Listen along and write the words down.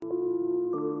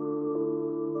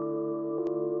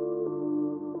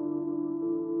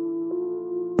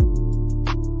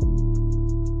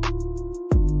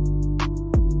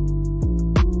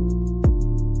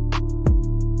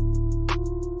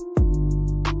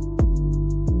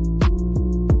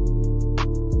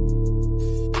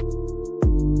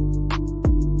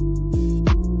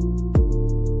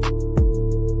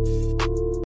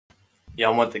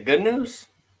Y'all want the good news?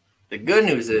 The good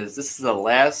news is this is the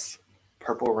last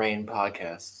Purple Rain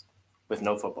podcast with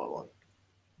no football on.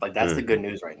 Like, that's the good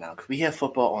news right now. Because we have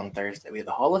football on Thursday. We have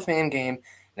the Hall of Fame game.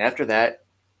 And after that,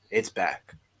 it's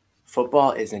back.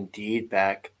 Football is indeed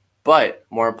back. But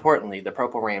more importantly, the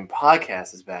Purple Rain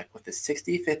podcast is back with the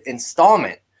 65th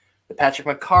installment, the Patrick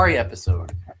McCarry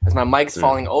episode. As my mic's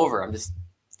falling over, I'm just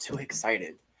too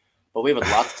excited. But we have a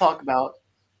lot to talk about.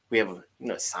 We have,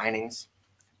 signings,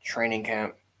 training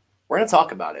camp. We're going to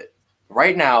talk about it.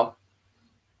 Right now,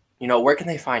 where can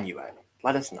they find you at?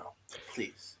 Let us know,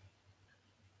 please.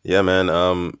 Yeah, man.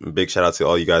 Big shout out to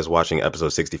all you guys watching episode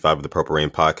 65 of the Purple Rain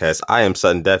podcast. I am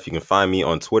Sutton Def. You can find me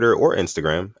on Twitter or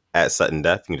Instagram at Sutton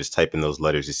Def. You can just type in those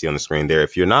letters you see on the screen there.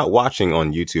 If you're not watching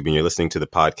on YouTube and you're listening to the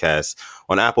podcast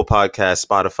on Apple Podcasts,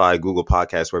 Spotify, Google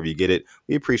Podcasts, wherever you get it,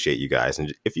 we appreciate you guys.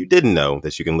 And if you didn't know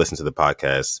that you can listen to the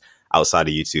podcast outside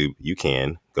of YouTube, you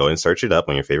can go and search it up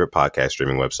on your favorite podcast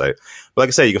streaming website. But like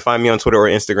I said, you can find me on Twitter or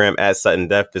Instagram at Sutton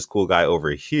Def. This cool guy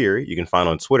over here, you can find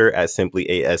on Twitter at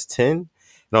SimplyAS10.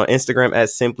 And on Instagram at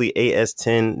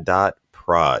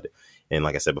simplyas10.prod. And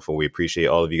like I said before, we appreciate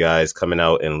all of you guys coming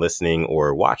out and listening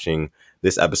or watching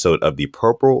this episode of the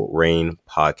Purple Rain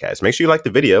podcast. Make sure you like the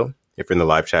video if you're in the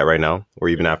live chat right now, or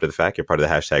even after the fact, you're part of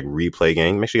the hashtag replay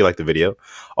gang. Make sure you like the video.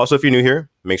 Also, if you're new here,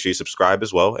 make sure you subscribe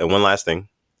as well. And one last thing,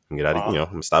 I'm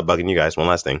gonna stop bugging you guys. One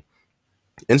last thing.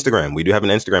 Instagram. We do have an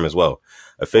Instagram as well.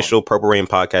 Official Purple Rain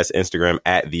Podcast Instagram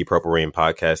at the Purple Rain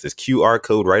Podcast. This QR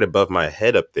code right above my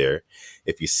head up there.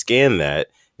 If you scan that,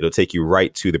 it'll take you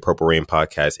right to the Purple Rain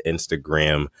Podcast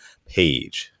Instagram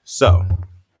page. So,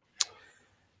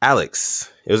 Alex,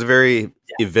 it was a very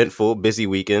eventful, busy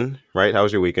weekend, right? How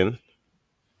was your weekend?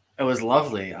 It was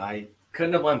lovely. I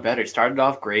couldn't have went better. It started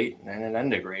off great and it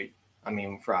ended great. I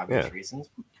mean, for obvious reasons.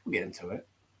 We'll get into it.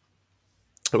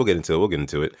 We'll get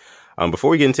into it.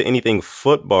 Before we get into anything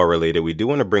football related, we do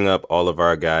want to bring up all of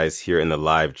our guys here in the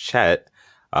live chat.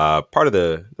 Part of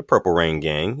the Purple Rain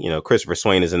gang. Christopher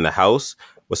Swain is in the house.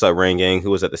 What's up, Rain gang?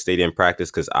 Who was at the stadium practice?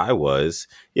 Because I was.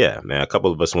 Yeah, man. A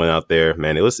couple of us went out there.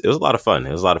 Man, it was a lot of fun.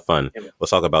 We'll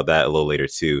talk about that a little later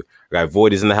too. Our guy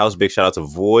Void is in the house. Big shout out to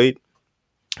Void.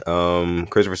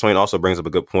 Christopher Swain also brings up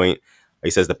a good point. He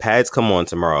says the pads come on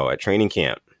tomorrow at training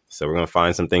camp. So we're going to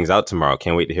find some things out tomorrow.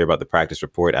 Can't wait to hear about the practice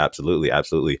report. Absolutely.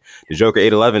 The Joker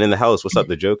 811 in the house. What's up,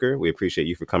 the Joker? We appreciate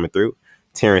you for coming through.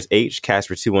 Terrence H,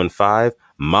 Casper 215,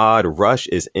 Mod Rush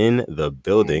is in the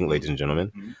building, ladies and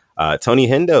gentlemen. Tony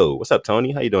Hendo. What's up,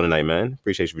 Tony? How you doing tonight, man?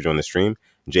 Appreciate you for joining the stream.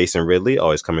 Jason Ridley,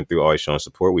 always coming through, always showing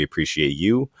support. We appreciate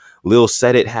you. Lil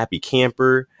Set It, Happy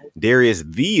Camper. Darius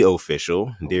the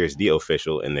official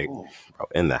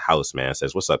in the house, man.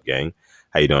 Says, what's up, gang?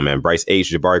 How you doing, man? Bryce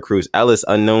H, Jabari Cruz, Ellis,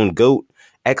 Unknown Goat,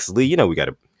 X Lee. We got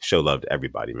to show love to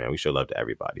everybody, man. We show love to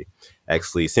everybody.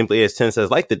 X Lee, Simply AS10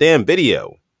 says, like the damn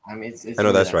video. I mean, I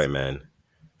know that's right, man.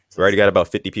 We already got about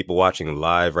 50 people watching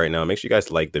live right now. Make sure you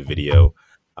guys like the video.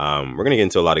 We're going to get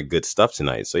into a lot of good stuff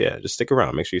tonight. So yeah, just stick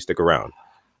around. Make sure you stick around.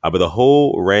 But the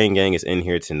whole Rain gang is in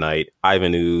here tonight.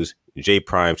 Ivan Ooze, J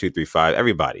Prime 235,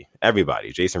 everybody.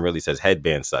 Jason Ridley says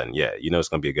headband, son. Yeah, it's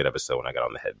going to be a good episode when I got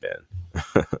on the headband.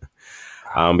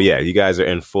 But yeah, you guys are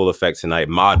in full effect tonight.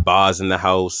 Mod Boz in the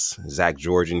house. Zach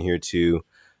George in here too.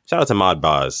 Shout out to Mod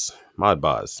Boz, my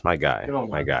guy. Good old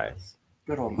Mod Boz.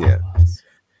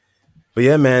 But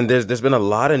yeah, man, there's been a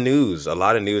lot of news,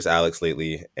 Alex,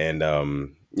 lately, and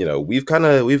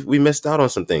we missed out on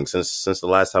some things since the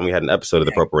last time we had an episode of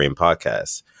the Purple Rain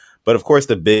podcast. But of course,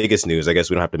 the biggest news, I guess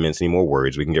we don't have to mince any more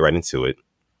words. We can get right into it.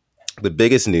 The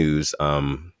biggest news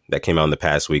that came out in the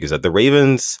past week is that the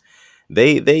Ravens,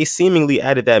 they seemingly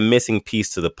added that missing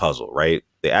piece to the puzzle, right?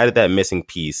 They added that missing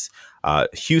piece.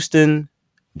 Justin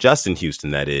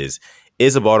Houston, that is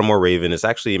a Baltimore Raven. It's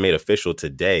actually made official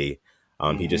today.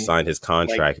 He just signed his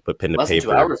contract, put pen to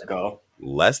paper.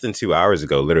 Less than 2 hours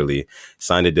ago, literally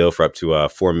signed a deal for up to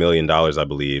 $4 million, I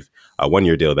believe, a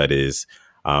 1-year deal, that is.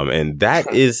 And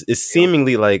that is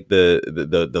seemingly like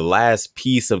the last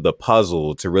piece of the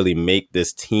puzzle to really make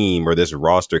this team or this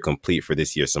roster complete for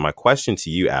this year. So my question to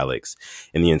you, Alex,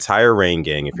 and the entire Rain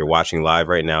gang, if you're watching live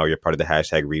right now, or you're part of the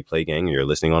hashtag replay gang, or you're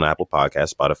listening on Apple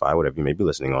Podcasts, Spotify, whatever you may be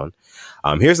listening on.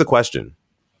 Here's the question.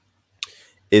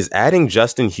 Is adding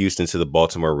Justin Houston to the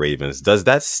Baltimore Ravens, does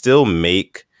that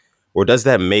make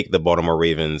the Baltimore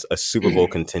Ravens a Super Bowl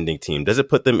contending team? Does it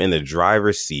put them in the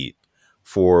driver's seat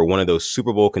for one of those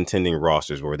Super Bowl contending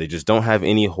rosters where they just don't have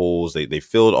any holes? They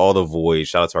filled all the voids.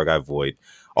 Shout out to our guy Void.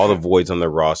 All the voids on the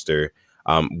roster.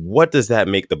 What does that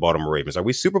make the Baltimore Ravens? Are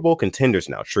we Super Bowl contenders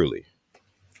now, truly?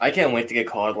 I can't wait to get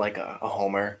called like a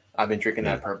homer. I've been drinking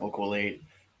that purple Kool-Aid.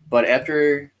 But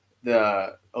after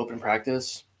the open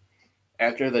practice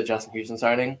after the Justin Houston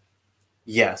signing,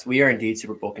 yes, we are indeed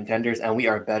Super Bowl contenders, and we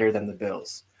are better than the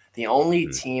Bills. The only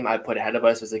team I put ahead of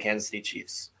us is the Kansas City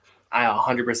Chiefs. I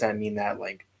 100% mean that,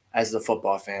 like, as a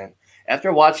football fan.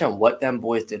 After watching what them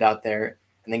boys did out there,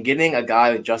 and then getting a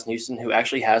guy like Justin Houston who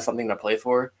actually has something to play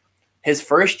for, his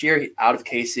first year out of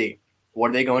KC, what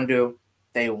are they going to do?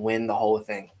 They win the whole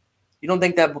thing. You don't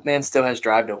think that man still has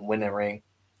drive to win a ring?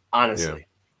 Honestly. Yeah.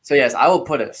 So, yes, I will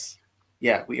put us.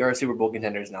 Yeah, we are Super Bowl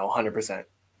contenders now, 100%.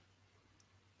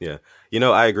 Yeah.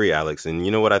 I agree, Alex. And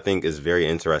you know what I think is very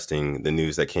interesting? The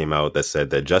news that came out that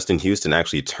said that Justin Houston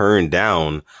actually turned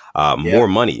down more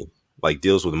money, like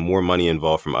deals with more money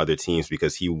involved from other teams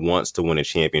because he wants to win a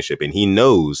championship and he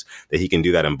knows that he can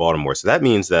do that in Baltimore. So that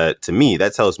means that, to me,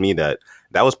 that tells me that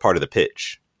was part of the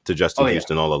pitch to Justin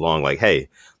Houston all along. Like, hey,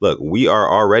 look, we are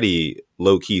already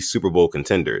low-key Super Bowl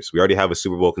contenders. We already have a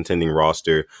Super Bowl contending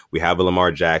roster. We have a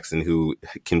Lamar Jackson who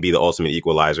can be the ultimate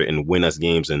equalizer and win us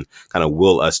games and kind of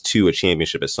will us to a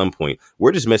championship at some point.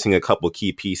 We're just missing a couple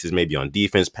key pieces, maybe on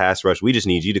defense, pass rush. We just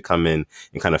need you to come in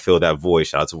and kind of fill that void.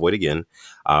 Shout out to Void again.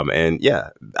 And yeah,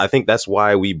 I think that's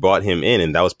why we brought him in,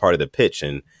 and that was part of the pitch.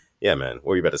 And yeah, man, what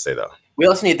were you about to say, though? We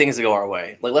also need things to go our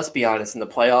way. Like, let's be honest, in the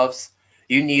playoffs,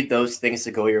 you need those things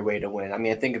to go your way to win. I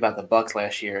mean, I think about the Bucs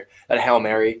last year. That Hail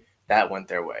Mary, that went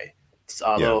their way.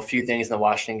 A few things in the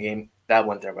Washington game, that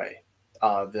went their way.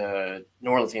 The New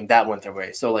Orleans game, that went their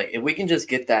way. So, like, if we can just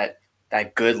get that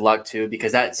good luck, too,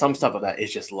 because some stuff of that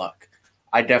is just luck.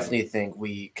 I definitely think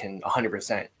we can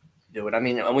 100% do it. I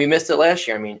mean, and we missed it last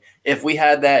year. I mean, if we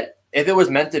had that – if it was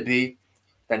meant to be,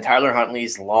 then Tyler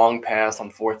Huntley's long pass on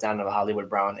fourth down to Hollywood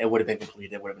Brown, it would have been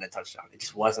completed. It would have been a touchdown. It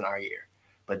just wasn't our year.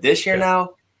 But this year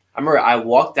now, I remember I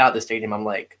walked out the stadium. I'm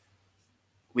like,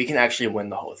 we can actually win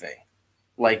the whole thing.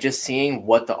 Like, just seeing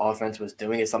what the offense was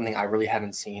doing is something I really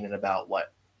haven't seen in about,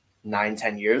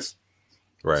 9-10 years.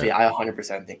 Right. So, yeah, I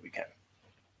 100% think we can.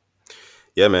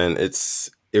 Yeah, man.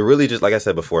 It really just, like I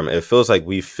said before, man, it feels like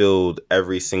we filled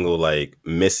every single,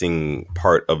 missing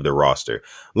part of the roster.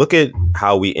 Look at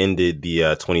how we ended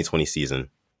the 2020 season.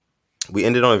 We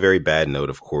ended on a very bad note,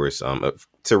 of course.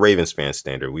 To Ravens fan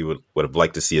standard, we would have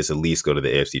liked to see us at least go to the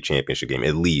AFC Championship game,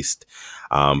 at least.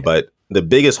 But the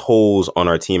biggest holes on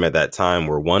our team at that time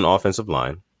were one, offensive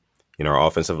line. Our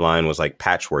offensive line was like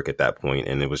patchwork at that point,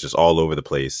 and it was just all over the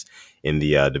place in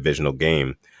the divisional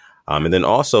game. And then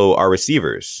also our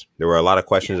receivers. There were a lot of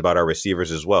questions about our receivers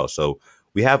as well. So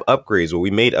we have upgrades, we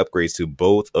made upgrades to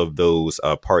both of those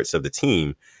parts of the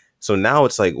team. So now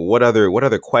it's like, what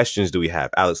other questions do we have?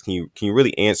 Alex, can you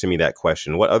really answer me that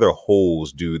question? What other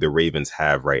holes do the Ravens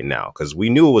have right now? Because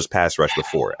we knew it was pass rush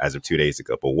before, as of 2 days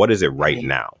ago, but what is it right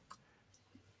now?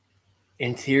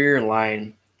 Interior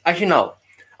line. Actually, no.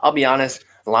 I'll be honest.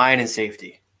 Line and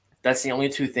safety. That's the only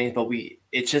two things. But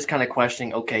it's just kind of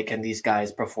questioning. Okay, can these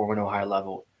guys perform at a high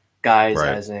level? Guys,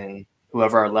 as in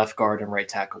whoever our left guard and right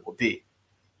tackle will be.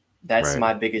 That's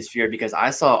my biggest fear because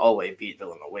I saw Owe beat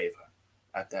Villanueva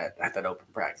at that open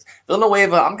practice.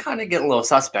 Villanueva, I'm kind of getting a little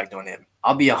suspect on him.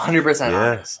 I'll be 100%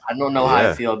 honest. I don't know how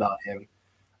I feel about him.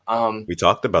 We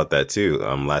talked about that too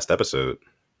last episode.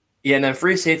 Yeah, and then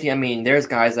free safety, I mean, there's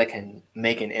guys that can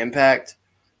make an impact,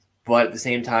 but at the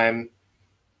same time,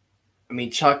 I mean,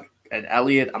 Chuck and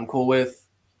Elliott, I'm cool with.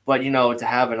 But, to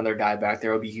have another guy back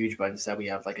there would be huge. But instead, we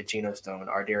have like a Geno Stone,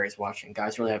 Ardarius Washington.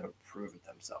 Guys really haven't proven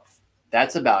themselves.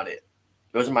 That's about it.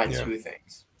 Those are my two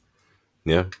things.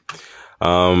 Yeah.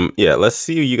 Let's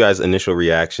see you guys' initial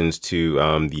reactions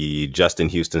to the Justin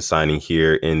Houston signing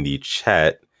here in the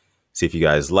chat. See if you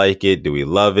guys like it. Do we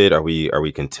love it? Are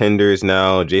we contenders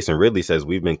now? Jason Ridley says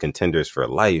we've been contenders for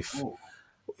life. Ooh,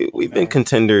 we've been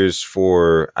contenders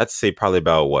for, I'd say, probably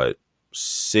about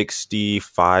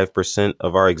 65%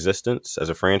 of our existence as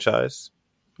a franchise.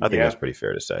 I think that's pretty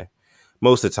fair to say.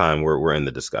 Most of the time we're in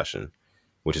the discussion,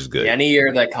 which is good. Yeah, any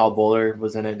year that Kyle Bowler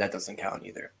was in it, that doesn't count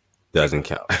either. Doesn't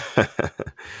count.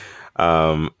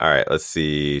 All right, let's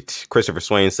see. Christopher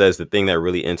Swain says the thing that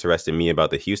really interested me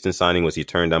about the Houston signing was he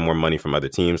turned down more money from other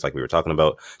teams, like we were talking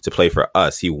about, to play for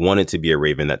us. He wanted to be a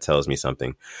Raven. That tells me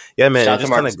something. Yeah, man. Shout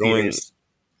just kind of going. Peters.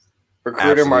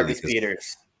 Recruiter Marcus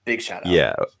Peters. Big shout out.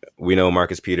 Yeah, we know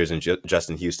Marcus Peters and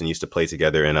Justin Houston used to play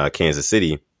together in Kansas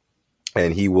City.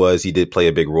 And he did play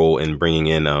a big role in bringing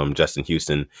in Justin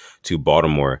Houston to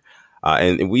Baltimore.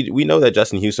 And we know that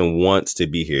Justin Houston wants to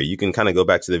be here. You can kind of go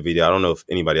back to the video. I don't know if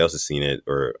anybody else has seen it,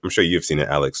 or I'm sure you've seen it,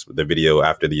 Alex. The video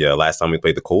after the last time we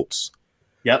played the Colts.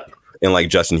 Yep. And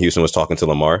Justin Houston was talking to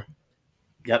Lamar.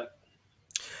 Yep.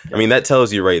 I mean, that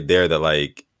tells you right there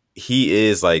that he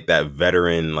is that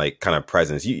veteran kind of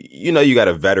presence. You got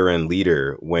a veteran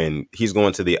leader when he's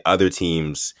going to the other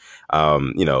teams,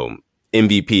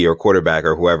 MVP or quarterback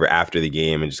or whoever after the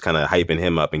game and just kind of hyping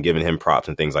him up and giving him props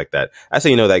and things like that. That's how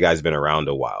you know that guy's been around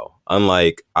a while.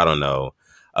 Unlike, I don't know,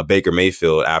 a Baker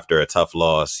Mayfield after a tough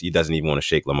loss, he doesn't even want to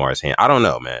shake Lamar's hand. I don't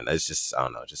know, man. It's just, I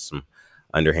don't know, just some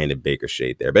underhanded Baker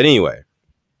shade there. But anyway,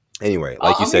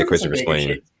 like you said, Christopher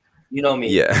Swain. You know me.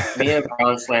 Yeah. Me and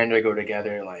Brown slander go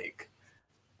together like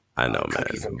I know,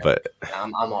 man. But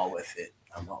I'm all with it.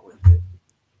 I'm all with it.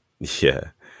 Yeah.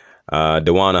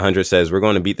 Dewan 100 says we're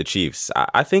going to beat the Chiefs.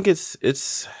 I think it's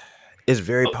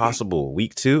very possible.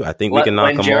 Week 2, I think we can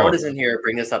knock them off. When Gerald is in here,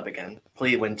 bring this up again,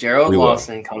 please. When Gerald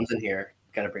Lawson comes in here,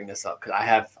 gotta bring this up because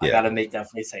I gotta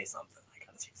definitely say something.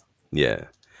 Yeah.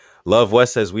 Love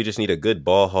West says we just need a good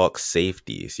ball hawk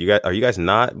safety. So are you guys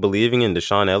not believing in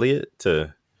Deshaun Elliott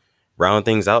to round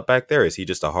things out back there? Or is he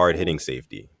just a hard hitting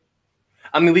safety?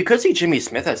 I mean, we could see Jimmy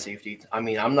Smith as safety. I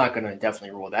mean, I'm not gonna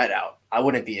definitely rule that out. I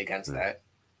wouldn't be against that.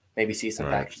 Maybe see some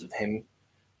packages with him.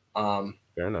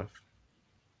 Fair enough.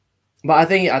 But I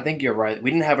think you're right.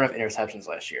 We didn't have enough interceptions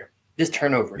last year. Just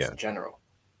turnovers in general.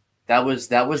 That's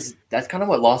kind of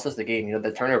what lost us the game. You know,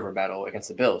 the turnover battle against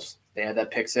the Bills. They had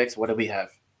that pick 6. What did we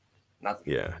have?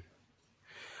 Nothing. Yeah.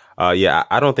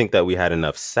 I don't think that we had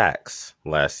enough sacks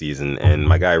last season. And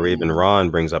my guy Raven Ron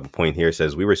brings up a point here.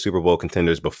 Says we were Super Bowl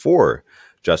contenders before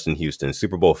Justin Houston.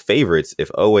 Super Bowl favorites if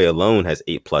Oweh alone has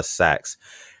 8+ sacks.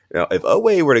 Now, if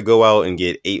Oweh were to go out and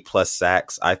get 8+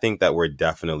 sacks, I think that we're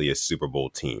definitely a Super Bowl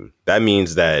team. That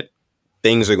means that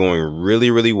things are going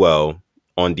really, really well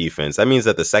on defense. That means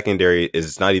that the secondary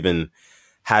is not even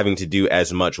having to do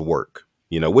as much work,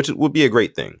 which would be a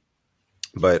great thing.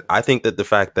 But I think that the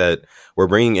fact that we're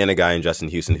bringing in a guy in Justin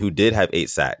Houston who did have 8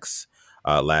 sacks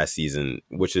last season,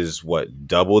 which is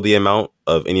double the amount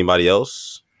of anybody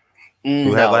else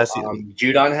who had last season.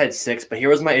 Judon had 6, but here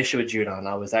was my issue with Judon.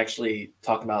 I was actually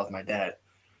talking about it with my dad.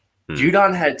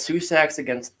 Judon had 2 sacks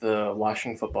against the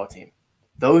Washington football team.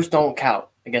 Those don't count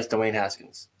against Dwayne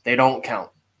Haskins. They don't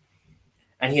count.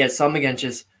 And he had some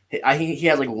against he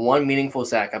had like 1 meaningful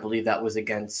sack. I believe that was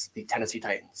against the Tennessee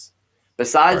Titans.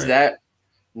 Besides that,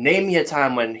 name me a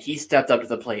time when he stepped up to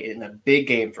the plate in a big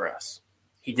game for us.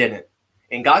 He didn't.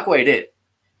 Ngakoue did.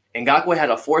 Ngakoue had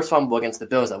a forced fumble against the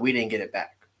Bills that we didn't get it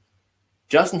back.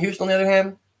 Justin Houston, on the other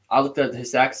hand, I looked at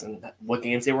his sacks and what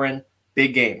games they were in.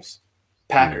 Big games.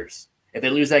 Packers. If they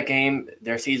lose that game,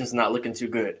 their season's not looking too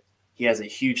good. He has a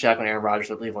huge sack on Aaron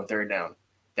Rodgers, I believe, on 3rd down.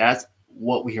 That's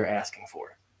what we are asking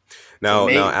for. Now,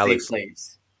 Alex,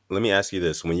 let me ask you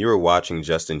this. When you were watching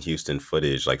Justin Houston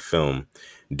footage, like film,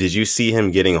 did you see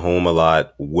him getting home a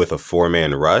lot with a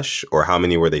 4-man rush, or how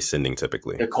many were they sending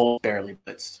typically? The Colts barely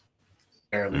blitzed.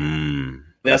 Barely.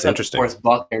 That's interesting. Of course,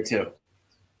 Buck there too.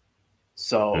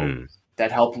 So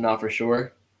that helped him out for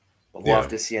sure. But we'll have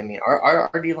to see. I mean, our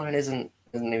D-line isn't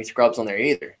any scrubs on there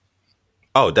either.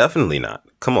 Oh, definitely not.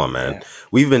 Come on, man. Yeah.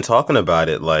 We've been talking about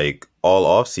it like all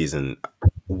offseason.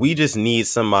 We just need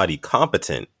somebody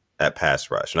competent at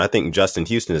pass rush. And I think Justin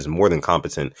Houston is more than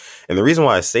competent. And the reason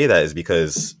why I say that is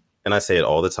because, and I say it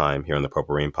all the time here on the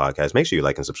Purple Rain podcast, make sure you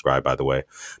like and subscribe, by the way.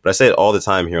 But I say it all the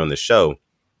time here on the show.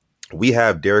 We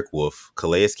have Derek Wolfe,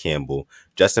 Calais Campbell,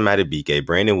 Justin Madubuike,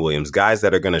 Brandon Williams, guys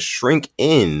that are going to shrink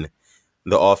in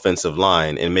the offensive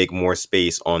line and make more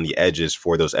space on the edges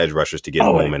for those edge rushers to get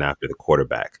home and after the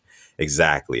quarterback.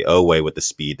 Exactly. Oweh with the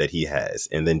speed that he has.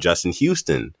 And then Justin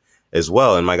Houston as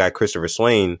well. And my guy, Christopher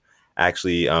Swain,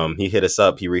 actually, he hit us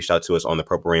up. He reached out to us on the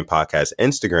Purple Rain Podcast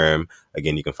Instagram.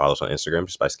 Again, you can follow us on Instagram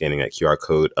just by scanning that QR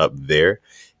code up there.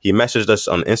 He messaged us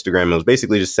on Instagram and was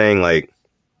basically just saying, like,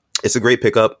 it's a great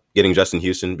pickup getting Justin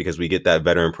Houston because we get that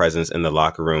veteran presence in the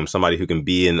locker room, somebody who can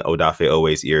be in Odafe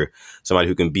Oweh's ear, somebody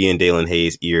who can be in Dalen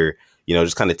Hayes' ear,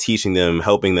 just kind of teaching them,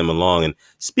 helping them along. And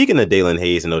speaking of Dalen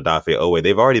Hayes and Odafe Oweh,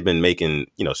 they've already been making,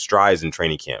 strides in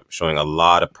training camp, showing a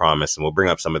lot of promise. And we'll bring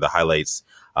up some of the highlights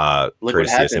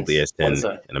courtesy of Simply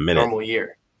S10 in a minute. Normal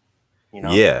year.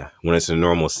 Yeah, when it's a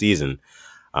normal season.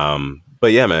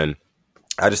 But yeah, man,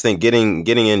 I just think getting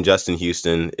in Justin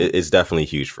Houston is definitely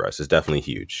huge for us. It's definitely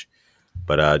huge.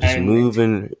 But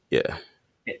moving, yeah.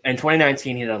 In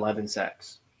 2019, he had 11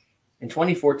 sacks. In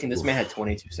 2014, this man had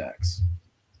 22 sacks.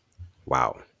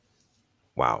 Wow.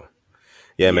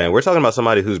 Yeah, man, we're talking about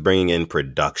somebody who's bringing in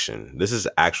production. This is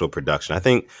actual production. I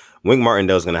think Wink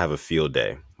Martindale is going to have a field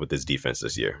day with this defense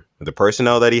this year. With the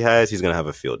personnel that he has, he's going to have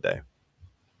a field day.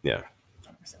 Yeah.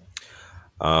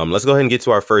 Let's go ahead and get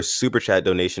to our first super chat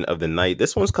donation of the night.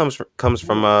 This one comes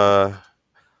from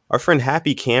our friend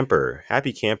Happy Camper.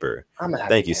 Happy Camper.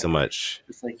 Thank you so much.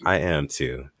 I am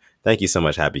too. Thank you so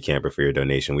much, Happy Camper, for your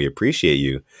donation. We appreciate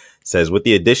you. Says, with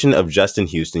the addition of Justin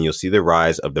Houston, you'll see the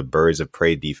rise of the Birds of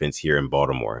Prey defense here in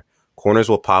Baltimore. Corners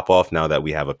will pop off now that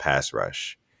we have a pass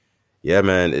rush. Yeah,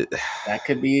 man. That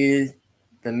could be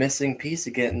the missing piece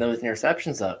of getting those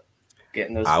interceptions up,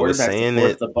 getting those I was quarterbacks to saying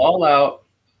force it. the ball out.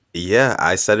 Yeah,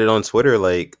 I said it on Twitter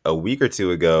like a week or two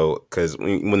ago because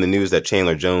when the news that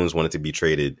Chandler Jones wanted to be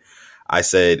traded, I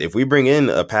said if we bring in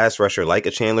a pass rusher like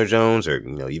a Chandler Jones or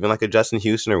even like a Justin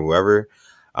Houston or whoever,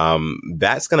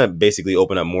 that's gonna basically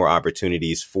open up more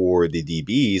opportunities for the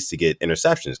DBs to get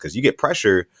interceptions because you get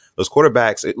pressure. Those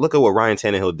quarterbacks. Look at what Ryan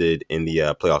Tannehill did in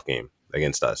the playoff game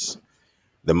against us.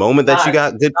 The moment that you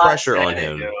got good pressure on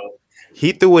him,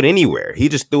 he threw it anywhere. He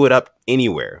just threw it up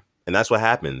anywhere. And that's what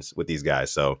happens with these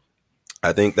guys. So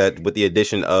I think that with the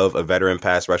addition of a veteran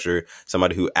pass rusher,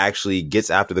 somebody who actually gets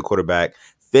after the quarterback,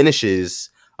 finishes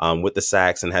with the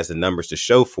sacks and has the numbers to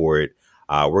show for it,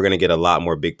 we're going to get a lot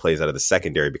more big plays out of the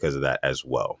secondary because of that as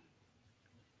well.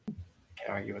 Can't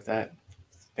argue with that.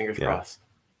 Fingers crossed.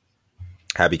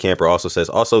 Happy Camper also says,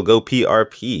 also go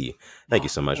PRP. Thank you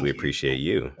so much. We appreciate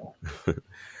you.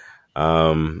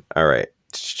 All right.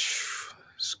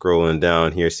 Scrolling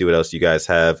down here, see what else you guys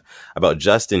have about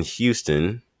Justin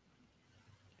Houston.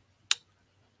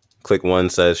 Click One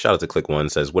says, shout out to Click One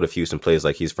says, what if Houston plays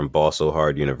like he's from Ball So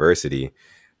Hard University?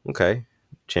 Okay.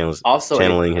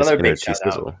 Channeling his inner T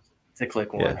Sizzle. To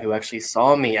Click One, who actually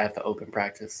saw me at the open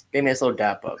practice. Gave me a little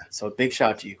dap up. So big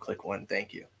shout out to you, Click One.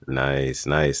 Thank you. Nice.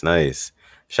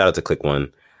 Shout out to Click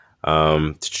One.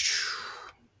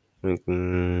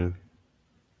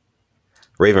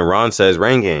 Raven Ron says,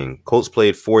 Rain Gang, Colts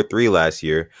played 4-3 last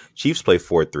year. Chiefs play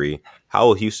 4-3. How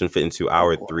will Houston fit into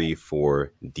our 3-4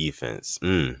 defense?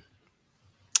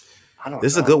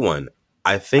 This is a good one.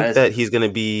 I think that he's gonna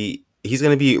be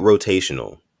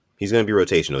rotational. He's gonna be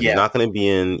rotational. He's not gonna be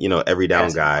in, every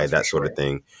down guy, that sort of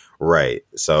thing. Right.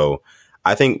 So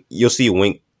I think you'll see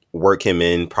Wink work him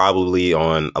in probably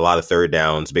on a lot of third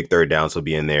downs, big third downs will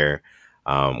be in there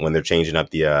when they're changing up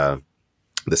the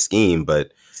scheme,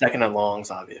 but second and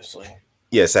longs, obviously.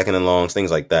 Yeah, second and longs,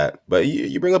 things like that. But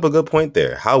you bring up a good point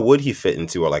there. How would he fit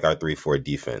into our 3-4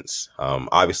 defense?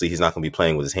 Obviously, he's not going to be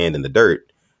playing with his hand in the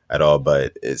dirt at all,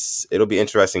 but it'll be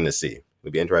interesting to see.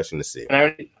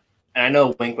 And I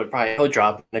know Wink he'll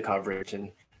drop the coverage,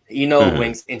 and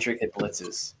Wink's intricate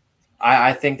blitzes.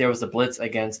 I think there was a blitz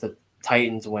against the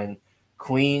Titans when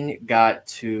Queen got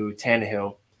to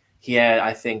Tannehill. He had,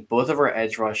 I think, both of our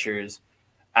edge rushers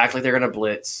act like they're going to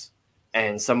blitz,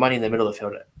 and somebody in the middle of the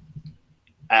field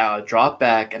dropped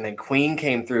back, and then Queen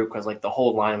came through because the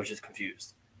whole line was just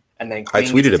confused. And then Queen I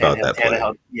tweeted about that play.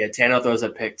 Tannehill throws a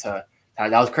pick to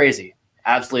that was crazy,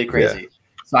 absolutely crazy. Yeah.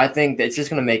 So I think that's just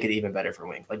going to make it even better for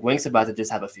Wink. Wink's about to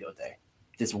just have a field day.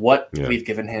 Just what we've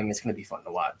given him is going to be fun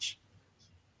to watch.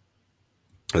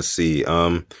 Let's see.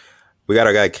 We got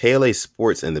our guy KLA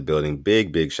Sports in the building.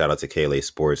 Big shout out to KLA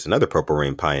Sports, another Purple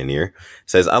Rain pioneer.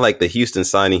 Says, I like the Houston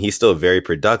signing. He's still very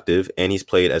productive, and he's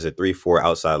played as a 3-4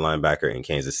 outside linebacker in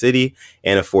Kansas City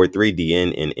and a 4-3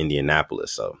 DN in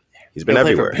Indianapolis. So he's been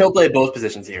everywhere. He'll play both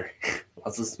positions here.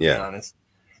 Let's just be honest.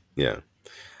 Yeah.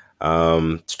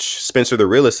 Spencer the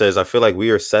Realist says, I feel like we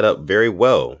are set up very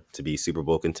well to be Super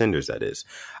Bowl contenders, that is.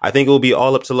 I think it will be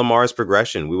all up to Lamar's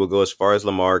progression. We will go as far as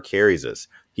Lamar carries us.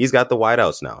 He's got the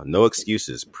wideouts now. No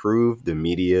excuses. Prove the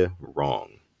media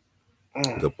wrong.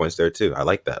 Good points there, too. I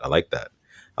like that. I like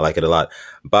it a lot.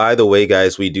 By the way,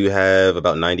 guys, we do have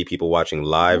about 90 people watching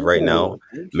live right now.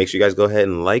 Make sure you guys go ahead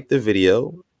and like the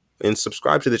video and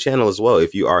subscribe to the channel as well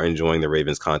if you are enjoying the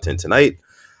Ravens content tonight.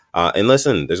 And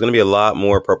listen, there's going to be a lot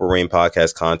more Purple Rain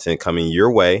podcast content coming your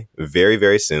way very,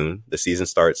 very soon. The season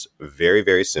starts very,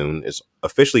 very soon. It's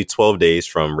officially 12 days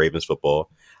from Ravens football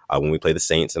when we play the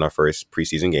Saints in our first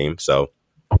preseason game. So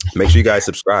make sure you guys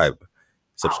subscribe.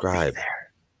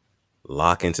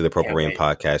 Lock into the Purple Rain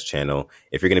podcast channel.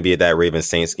 If you're going to be at that Ravens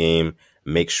Saints game,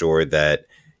 make sure that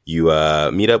you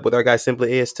meet up with our guy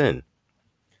Simply AS10.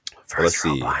 Let's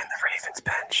see. Behind the Ravens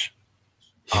bench.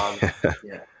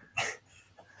 Yeah.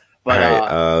 But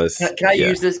right, can I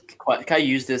use this? Can I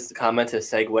use this comment to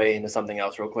segue into something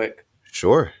else real quick?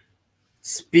 Sure.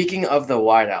 Speaking of the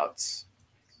wideouts,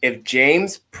 if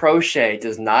James Prochet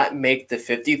does not make the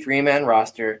 53-man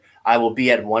roster, I will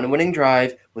be at one winning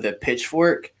drive with a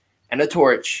pitchfork and a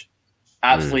torch,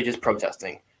 absolutely just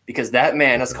protesting, because that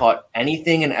man has caught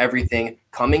anything and everything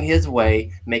coming his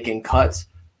way, making cuts.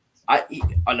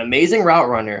 An amazing route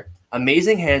runner,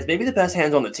 amazing hands, maybe the best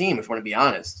hands on the team, if you want to be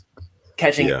honest.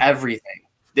 Catching everything.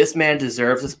 This man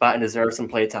deserves a spot and deserves some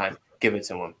play time. Give it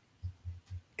to him.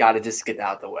 Got to just get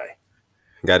out the way.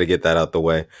 Got to get that out the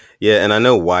way. Yeah, and I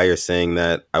know why you're saying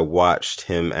that. I watched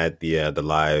him at the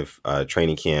live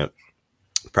training camp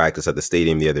practice at the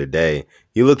stadium the other day.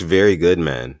 He looked very good,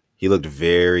 man. He looked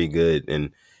very good.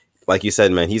 And like you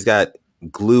said, man, he's got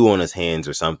glue on his hands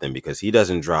or something because he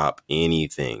doesn't drop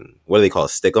anything. What do they call it?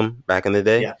 Stick 'em back in the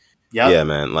day? Yeah. Yeah, Yep.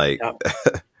 man. Like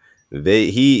Yep.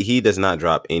 he does not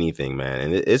drop anything, man.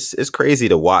 And it's crazy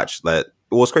to watch that.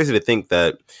 Well, it's crazy to think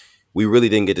that we really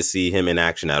didn't get to see him in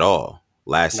action at all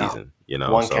last No. season, you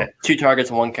know? One So catch, 2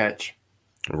 targets, 1 catch.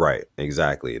 right,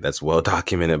 exactly. That's well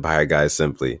documented by our guys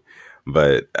simply.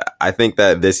 But I think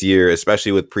that this year,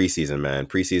 especially with preseason, man,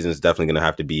 preseason is definitely going to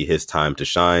have to be his time to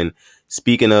shine.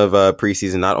 Speaking of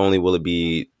preseason, not only will it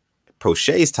be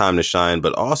Prochet's time to shine,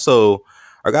 but also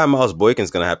our guy Miles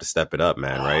Boykin's going to have to step it up,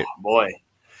 man, right? Oh, boy.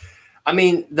 I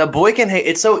mean, the Boykin hate,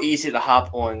 it's so easy to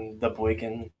hop on the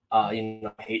Boykin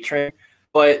hate train,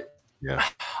 but Yeah.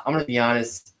 I'm going to be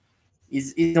honest.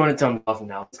 He's doing it to himself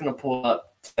now. He's going to pull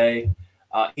up today.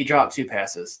 He dropped 2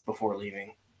 passes before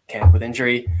leaving camp with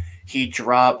injury. He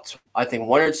dropped, I think,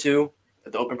 1 or 2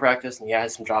 at the open practice, and he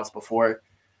had some drops before.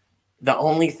 The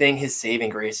only thing his saving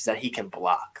grace is that he can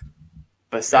block.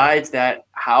 Besides that,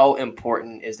 how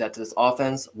important is that to this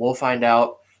offense? We'll find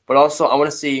out. But also, I want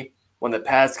to see when the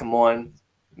pads come on,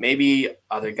 maybe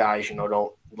other guys,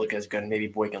 don't look as good. Maybe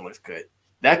Boykin looks good.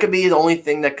 That could be the only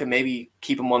thing that could maybe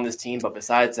keep him on this team. But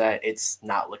besides that, it's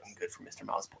not looking good for Mr.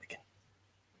 Miles Boykin.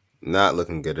 Not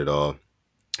looking good at all.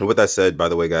 And with that said, by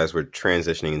the way, guys, we're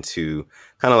transitioning into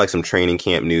kind of like some training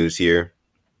camp news here,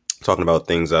 talking about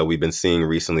things we've been seeing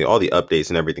recently, all the updates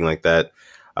and everything like that.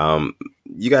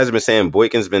 You guys have been saying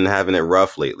Boykin's been having it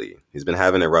rough lately. He's been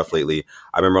having it rough lately.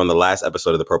 I remember on the last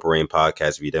episode of the Purple Rain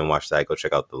podcast, if you didn't watch that, go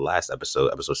check out the last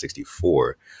episode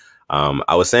 64.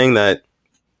 I was saying that,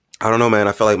 I don't know, man,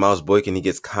 I feel like Miles Boykin, he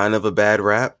gets kind of a bad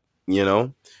rap,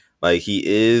 like he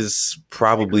was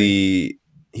probably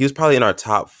in our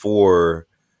top four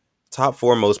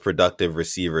most productive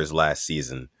receivers last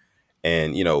season.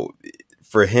 And,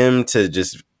 for him to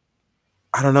just,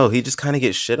 I don't know, he just kind of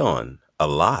gets shit on a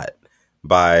lot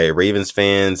by Ravens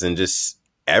fans and just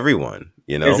everyone,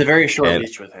 There's a very short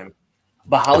leash with him.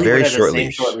 But Hollywood has the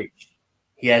same short leash.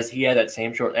 He had that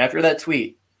same short. After that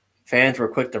tweet, fans were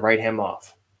quick to write him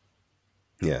off.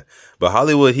 Yeah. But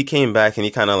Hollywood, he came back and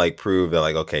he kind of like proved that,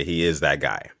 like, okay, he is that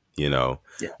guy. Yeah.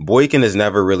 Boykin has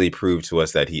never really proved to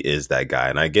us that he is that guy.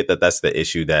 And I get that that's the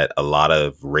issue that a lot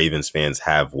of Ravens fans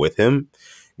have with him.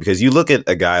 Because you look at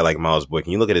a guy like Miles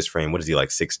Boykin, you look at his frame, what is he, like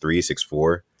 6'3",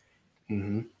 6'4"?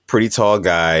 Mm-hmm. Pretty tall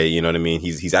guy, you know what I mean?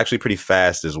 He's actually pretty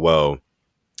fast as well.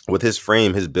 With his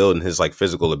frame, his build, and his like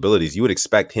physical abilities, you would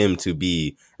expect him to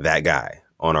be that guy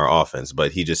on our offense,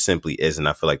 but he just simply isn't.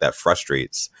 I feel like that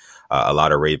frustrates a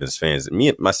lot of Ravens fans,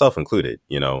 me, myself included,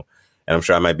 and I'm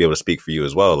sure I might be able to speak for you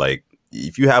as well. Like,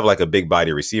 if you have like a big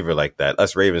body receiver like that,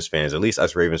 us Ravens fans, at least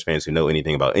us Ravens fans who know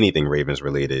anything about anything Ravens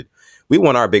related, we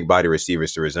want our big body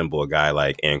receivers to resemble a guy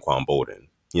like Anquan Bolden.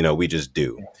 We just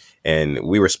do. And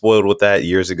we were spoiled with that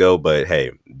years ago, but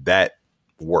hey, that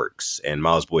works. And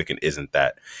Miles Boykin isn't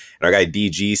that. And our guy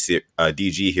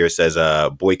DG here says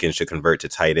Boykin should convert to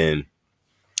tight end.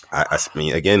 I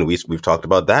mean, again, we've talked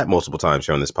about that multiple times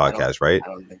here on this podcast, right? I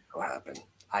don't think it'll happen.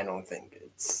 I don't think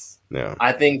it's. Yeah.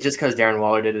 I think just because Darren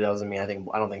Waller did it doesn't mean I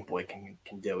don't think Boykin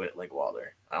can do it like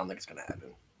Waller. I don't think it's gonna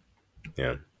happen.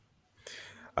 Yeah.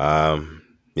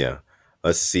 Yeah.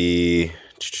 Let's see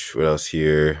what else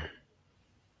here.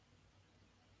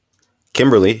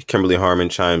 Kimberly Harmon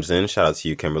chimes in. Shout out to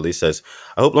you, Kimberly. Says,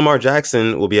 I hope Lamar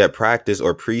Jackson will be at practice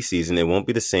or preseason. It won't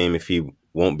be the same if he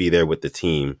won't be there with the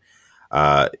team.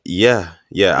 Yeah.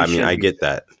 I mean, I get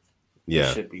that. Yeah.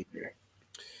 He should be there.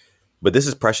 But this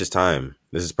is precious time.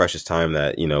 This is precious time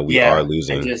that, we are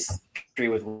losing. And just agree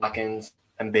with Watkins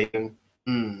and Bacon.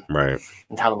 Right.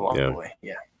 And Tyler along the way.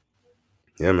 Yeah.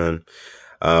 Yeah, man.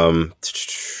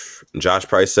 Josh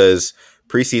Price says,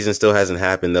 preseason still hasn't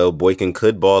happened, though. Boykin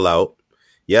could ball out.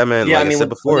 Yeah, man. Yeah, like I said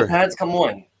before. When the pads come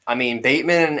on. I mean,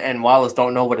 Bateman and Wallace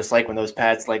don't know what it's like when those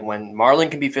pads, like when Marlon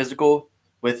can be physical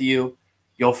with you,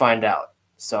 you'll find out.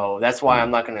 So that's why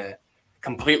I'm not going to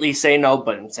completely say no,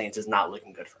 but I'm saying it's just not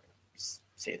looking good for him. Just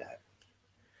say that.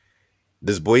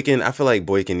 Does Boykin, I feel like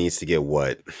Boykin needs to get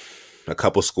a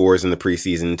couple scores in the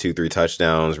preseason, 2-3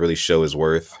 touchdowns, really show his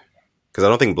worth. Because I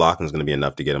don't think blocking is going to be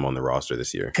enough to get him on the roster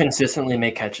this year. Consistently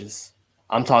make catches.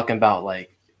 I'm talking about,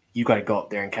 like, you got to go up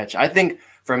there and catch. I think,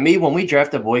 for me, when we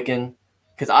drafted Boykin,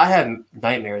 because I have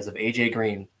nightmares of A.J.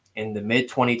 Green in the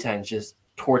mid-2010s just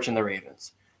torching the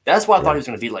Ravens. That's what I thought he was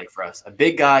going to be like for us. A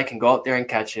big guy can go out there and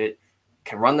catch it,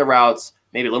 can run the routes,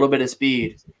 maybe a little bit of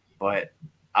speed, but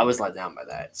I was let down by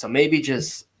that. So maybe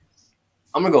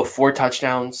I'm going to go 4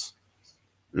 touchdowns,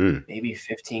 maybe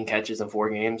 15 catches in 4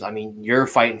 games. I mean, you're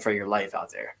fighting for your life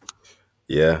out there.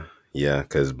 Yeah,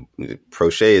 because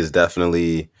Prochet is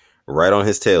definitely Right on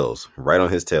his tails. Right on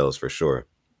his tails for sure.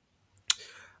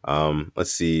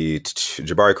 Let's see.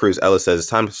 Jabari Cruz Ellis says it's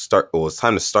time to start. Well, it's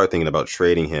time to start thinking about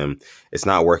trading him. It's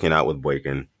not working out with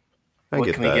Boykin. I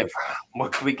get that.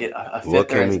 What can we get? A fifth? What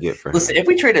can we get for him? Listen, if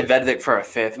we traded Vedvik for a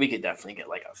fifth, we could definitely get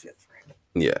like a fifth for him.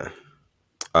 Yeah.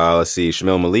 Let's see.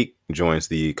 Shamil Malik joins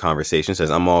the conversation. Says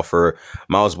I'm all for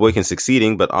Miles Boykin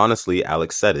succeeding, but honestly,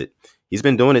 Alex said it. He's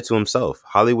been doing it to himself.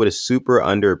 Hollywood is super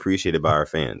underappreciated by our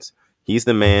fans. He's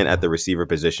the man at the receiver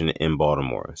position in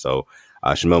Baltimore. So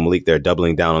Shamil Malik, they're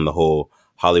doubling down on the whole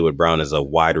Hollywood Brown as a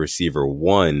wide receiver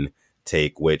one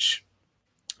take, which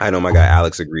I know my guy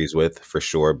Alex agrees with for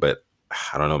sure, but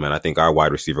I don't know, man. I think our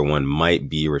wide receiver one might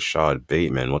be Rashad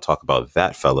Bateman. We'll talk about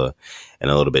that fella in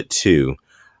a little bit too.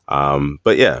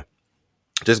 But yeah,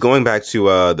 just going back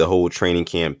to the whole training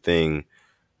camp thing,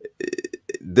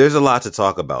 there's a lot to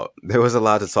talk about. There was a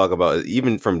lot to talk about,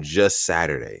 even from just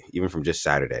Saturday.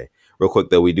 Real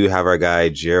quick, though, we do have our guy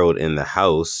Gerald in the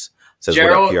house. Says,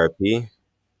 Gerald, what up, PRP?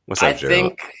 What's up,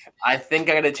 Gerald? I think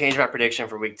I got to change my prediction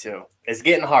for week 2. It's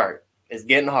getting hard.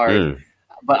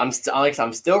 But I'm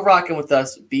still rocking with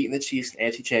us beating the Chiefs in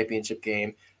the AFC Championship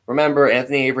game. Remember,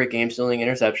 Anthony Avery game stealing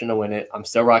interception to win it. I'm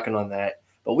still rocking on that.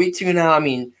 But week 2 now, I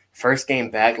mean, first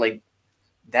game back, like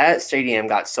that stadium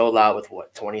got so loud with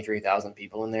 23,000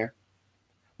 people in there.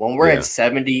 When we're at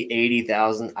 70,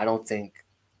 80,000, I don't think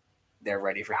they're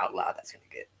ready for how loud that's going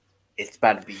to get. It's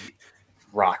about to be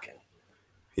rocking.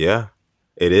 Yeah,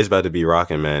 it is about to be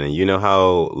rocking, man. And you know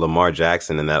how Lamar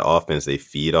Jackson and that offense, they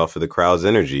feed off of the crowd's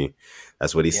energy.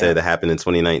 That's what he said that happened in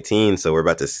 2019. So we're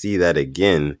about to see that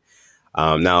again.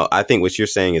 Now, I think what you're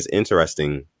saying is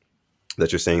interesting,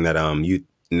 that you're saying that you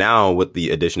now with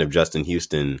the addition of Justin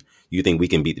Houston, you think we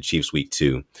can beat the Chiefs week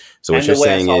 2. So what you're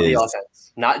saying is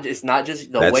it's not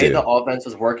just the way the offense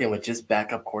was working with just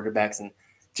backup quarterbacks and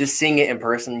just seeing it in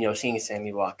person, seeing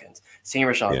Sammy Watkins, seeing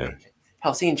Rashad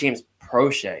Bateman, seeing James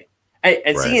Prochet,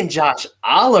 and seeing Josh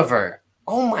Oliver.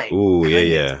 Oh my! Ooh, goodness.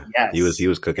 Yeah. Yes. He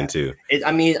was cooking too.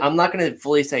 I'm not going to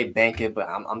fully say bank it, but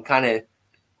I'm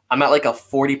at like a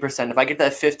 40%. If I get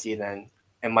that 50, then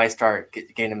it might start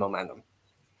gaining momentum.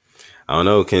 I don't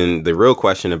know. The real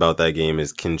question about that game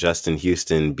is, can Justin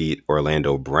Houston beat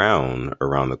Orlando Brown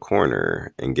around the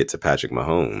corner and get to Patrick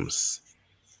Mahomes?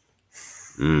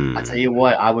 I tell you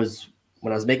what,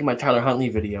 when I was making my Tyler Huntley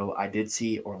video, I did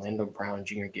see Orlando Brown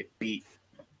Jr. get beat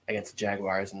against the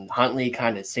Jaguars, and Huntley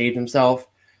kind of saved himself.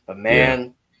 But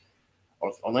man,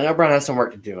 Orlando Brown has some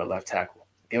work to do at left tackle.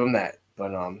 Give him that.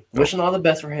 But wishing all the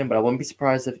best for him. But I wouldn't be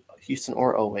surprised if Houston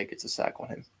or Oweh gets a sack on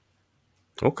him.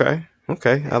 Okay,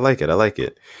 I like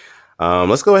it.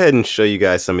 Let's go ahead and show you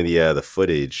guys some of the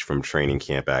footage from training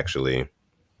camp. Actually,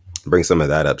 bring some of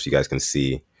that up so you guys can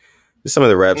see just some of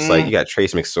the reps. Like you got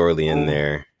Trace McSorley in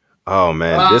there. Oh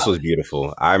man, This was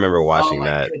beautiful. I remember watching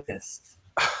that. Goodness.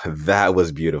 That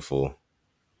was beautiful.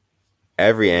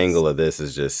 Every angle of this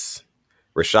is just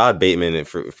Rashad Bateman. And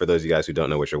for those of you guys who don't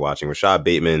know what you're watching, Rashad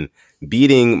Bateman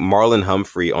beating Marlon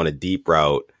Humphrey on a deep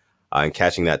route and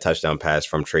catching that touchdown pass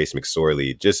from Trace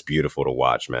McSorley. Just beautiful to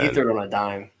watch, man. He threw it on a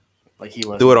dime. Like he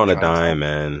was. Threw it on a dime,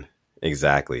 man.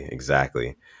 Exactly.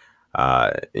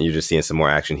 And you're just seeing some more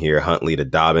action here. Huntley to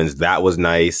Dobbins. That was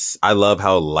nice. I love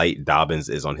how light Dobbins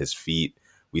is on his feet.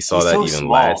 We saw that even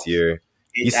last year.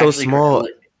 He's so small.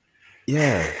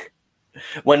 Yeah.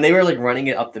 When they were like running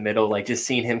it up the middle, like just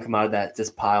seeing him come out of this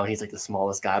pile, and he's like the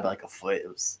smallest guy by like a foot. It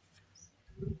was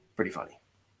pretty funny.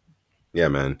 Yeah,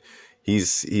 man.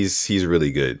 He's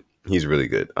really good. He's really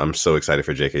good. I'm so excited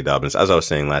for J.K. Dobbins, as I was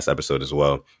saying last episode as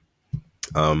well.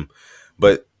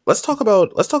 But let's talk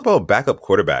about backup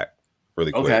quarterback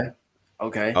really quick.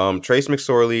 Okay. Trace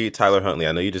McSorley, Tyler Huntley.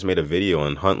 I know you just made a video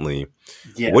on Huntley.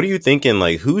 Yeah. What are you thinking?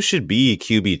 Like, who should be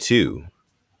QB2?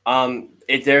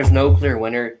 There's no clear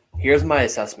winner. Here's my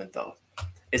assessment, though.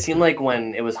 It seemed like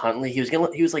when it was Huntley, he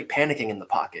was like panicking in the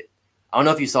pocket. I don't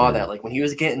know if you saw that. Like when he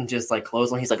was getting just like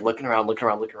close, when he's like looking around. I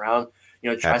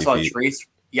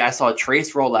saw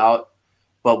Trace roll out.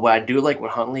 But what I do like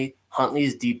with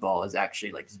Huntley's deep ball is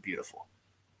actually like just beautiful.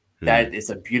 That is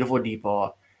a beautiful deep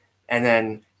ball. And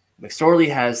then McSorley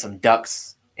has some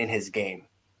ducks in his game.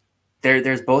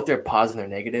 There's both their positives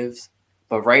and their negatives.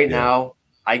 But right now,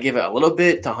 I give it a little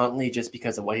bit to Huntley just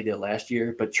because of what he did last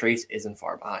year. But Trace isn't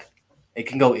far behind. It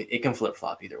can flip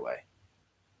flop either way.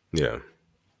 Yeah.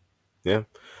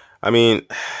 I mean,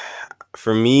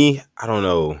 for me, I don't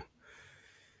know.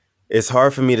 It's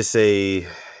hard for me to say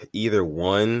either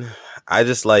one. I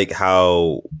just like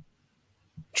how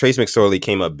Trace McSorley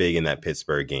came up big in that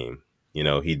Pittsburgh game.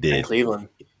 He did.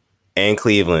 And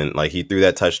Cleveland. Like he threw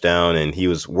that touchdown and he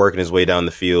was working his way down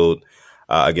the field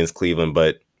against Cleveland.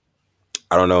 But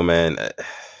I don't know, man.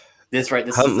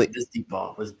 Huntley, This deep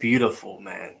ball was beautiful,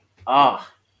 man. Ah,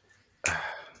 I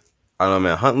don't know,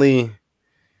 man. Huntley,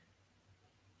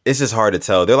 it's just hard to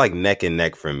tell. They're like neck and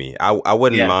neck for me. I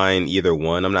wouldn't yeah. mind either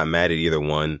one. I'm not mad at either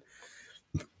one,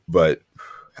 but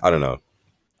I don't know.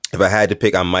 If I had to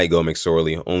pick, I might go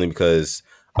McSorley only because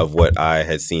of what I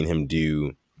had seen him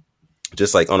do,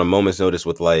 just like on a moment's notice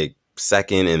with like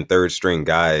second and third string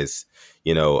guys,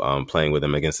 playing with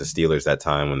him against the Steelers that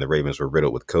time when the Ravens were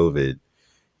riddled with COVID.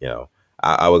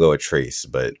 I would go with Trace,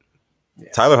 but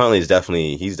Tyler Huntley is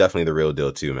he's definitely the real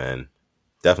deal too, man.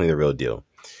 Definitely the real deal.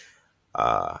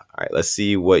 All right, let's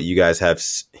see what you guys have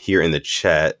here in the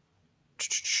chat.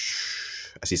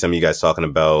 I see some of you guys talking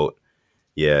about,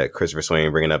 Christopher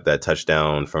Swain bringing up that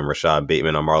touchdown from Rashad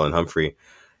Bateman on Marlon Humphrey.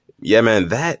 Yeah, man,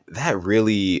 that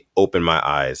really opened my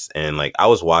eyes. And like, I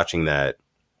was watching that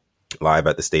live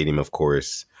at the stadium, of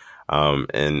course.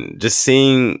 And just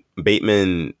seeing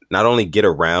Bateman not only get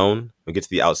around and get to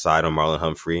the outside on Marlon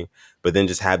Humphrey, but then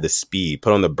just have the speed,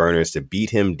 put on the burners to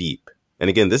beat him deep. And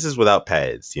again, this is without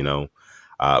pads,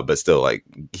 but still, like,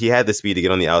 he had the speed to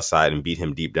get on the outside and beat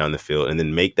him deep down the field and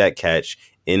then make that catch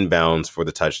inbounds for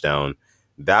the touchdown.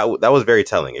 That was very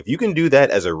telling. If you can do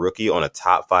that as a rookie on a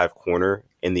top 5 corner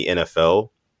in the NFL,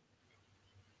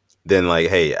 then like,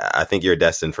 hey, I think you're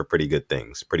destined for pretty good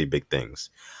things, pretty big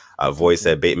things. Voice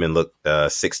said Bateman looked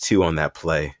 6'2" on that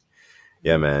play.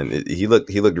 Yeah, man, he looked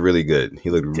really good.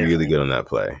 He looked really good on that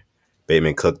play.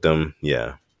 Bateman cooked him.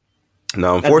 Yeah.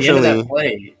 No, unfortunately, at the end of that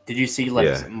play, did you see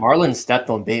Marlon stepped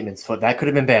on Bateman's foot? That could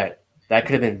have been bad. That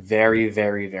could have been very,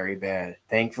 very, very bad.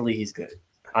 Thankfully, he's good.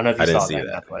 I don't know if you saw that in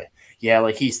that play. Yeah,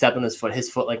 like he stepped on his foot. His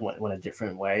foot like went a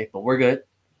different way, but we're good.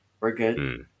 We're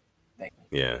good.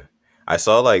 Yeah. I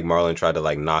saw like Marlon tried to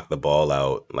like knock the ball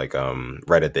out like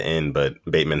right at the end, but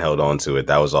Bateman held on to it.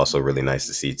 That was also really nice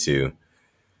to see too.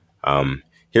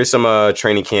 Here's some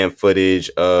training camp footage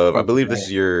of I believe this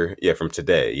is from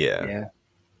today. Yeah.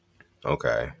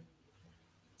 Okay.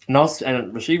 And also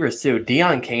and receivers too.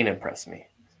 Deion Kane impressed me.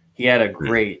 He had a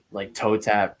great like toe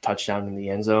tap touchdown in the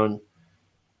end zone.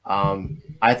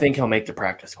 I think he'll make the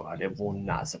practice squad. It will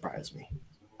not surprise me.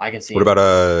 I can see. What about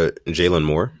Jalen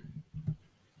Moore?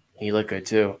 He looked good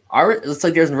too. It's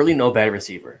like there's really no bad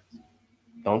receiver.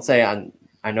 Don't say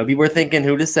I know people are thinking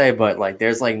who to say, but like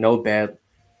there's like no bad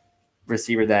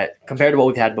receiver that compared to what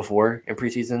we've had before in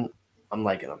preseason. I'm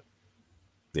liking him.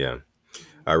 Yeah.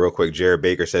 Real quick, Jared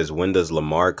Baker says, when does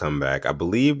Lamar come back? I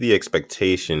believe the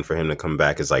expectation for him to come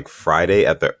back is like Friday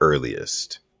at the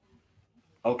earliest.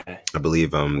 Okay. I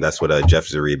believe that's what Jeff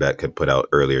Zariback could put out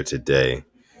earlier today.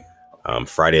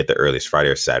 Friday at the earliest, Friday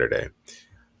or Saturday.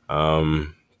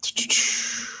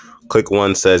 Click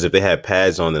One says if they had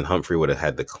pads on, then Humphrey would have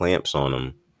had the clamps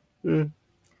on him.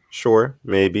 Sure,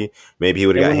 maybe he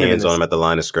would have got hands on him at the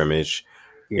line of scrimmage.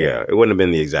 Yeah, it wouldn't have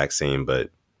been the exact same,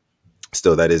 but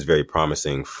still, that is very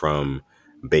promising from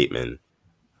Bateman.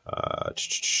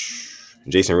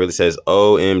 Jason really says,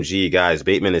 OMG, guys,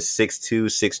 Bateman is 6'2",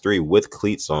 6'3" with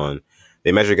cleats on.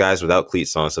 They measure guys without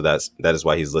cleats on, so that is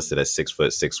why he's listed as 6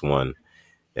 foot 6'1".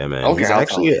 Yeah, man. Okay, he's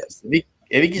actually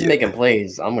if he keeps making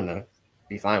plays, I'm gonna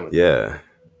be fine with it. Yeah.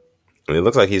 I mean, it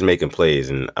looks like he's making plays,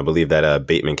 and I believe that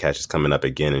Bateman catch is coming up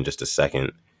again in just a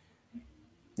second.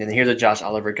 And here's a Josh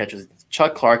Oliver catch with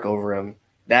Chuck Clark over him.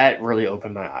 That really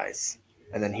opened my eyes.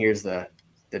 And then here's the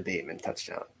Bateman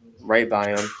touchdown right by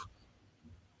him.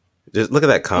 Just look at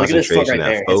that concentration,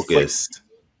 that focus.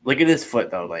 Look at his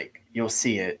foot though, like you'll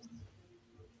see it.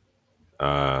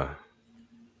 It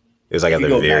was like at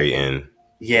the very end.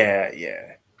 Yeah.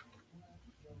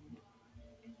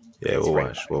 Yeah,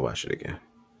 we'll watch it again.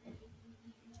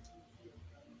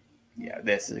 Yeah,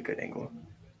 this is a good angle.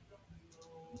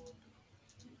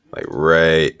 Like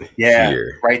right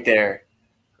here. Right there.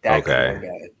 That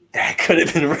could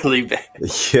have been really bad.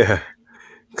 Yeah.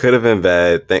 Could have been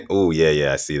bad.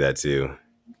 I see that too.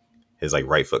 His like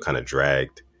right foot kind of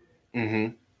dragged.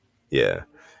 Mm-hmm. Yeah.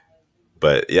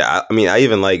 But yeah, I mean, I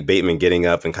even like Bateman getting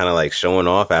up and kind of like showing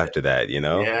off after that,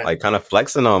 like kind of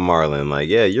flexing on Marlon. Like,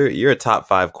 yeah, you're a top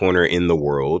 5 corner in the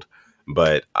world,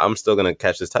 but I'm still going to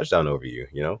catch this touchdown over you,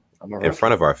 in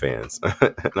front of our fans.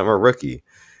 And I'm a rookie.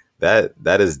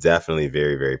 That is definitely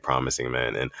very, very promising,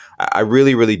 man. And I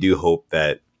really, really do hope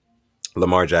that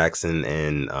Lamar Jackson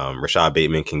and Rashad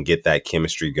Bateman can get that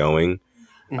chemistry going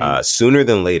sooner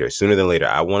than later.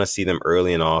 I want to see them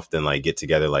early and often, like get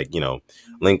together, like,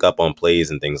 link up on plays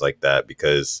and things like that,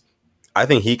 because I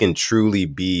think he can truly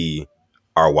be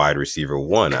our wide receiver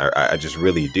one. I just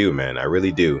really do, man. I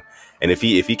really do. And if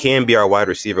he can be our wide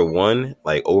receiver one,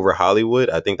 like over Hollywood,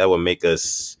 I think that would make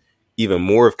us even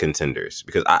more of contenders,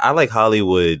 because I like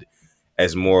Hollywood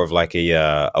as more of like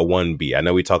a 1B. I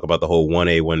know we talk about the whole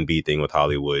 1A 1B thing with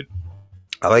Hollywood.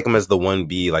 I like him as the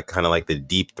 1B, like kind of like the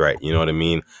deep threat. You know what I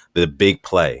mean? The big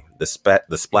play, the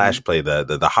splash play,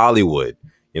 the Hollywood.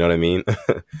 You know what I mean?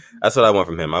 That's what I want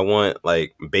from him. I want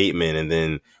like Bateman, and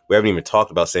then we haven't even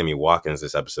talked about Sammy Watkins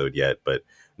this episode yet, but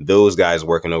those guys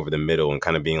working over the middle and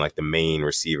kind of being like the main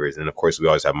receivers. And of course, we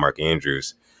always have Mark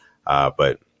Andrews.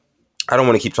 But I don't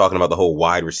want to keep talking about the whole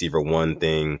wide receiver one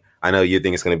thing. I know you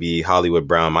think it's going to be Hollywood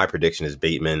Brown. My prediction is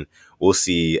Bateman. We'll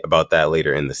see about that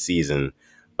later in the season.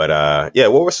 But yeah,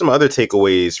 what were some other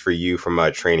takeaways for you from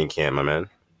training camp, my man?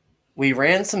 We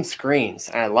ran some screens,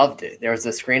 and I loved it. There was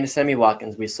a screen to Sammy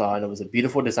Watkins we saw, and it was a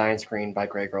beautiful design screen by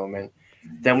Greg Roman.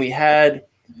 Then we had,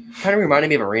 kind of reminded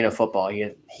me of arena football.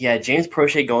 He had James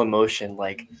Prochet go in motion,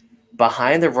 like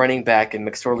behind the running back and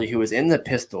McSorley, who was in the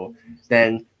pistol.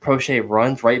 Then Prochet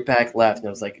runs right back left, and it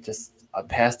was like just a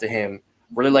pass to him.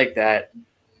 Really like that.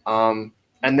 And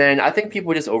then I think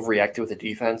people just overreacted with the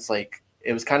defense. Like,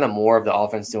 it was kind of more of the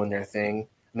offense doing their thing.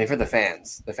 I mean, for the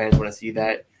fans want to see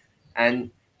that.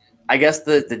 And I guess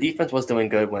the defense was doing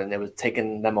good when it was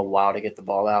taking them a while to get the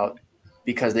ball out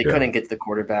because they couldn't get to the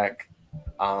quarterback.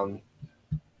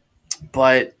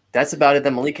 But that's about it.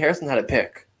 Then Malik Harrison had a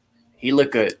pick. He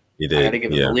looked good. He did. I got to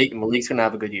give it Malik. Malik's going to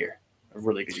have a good year, a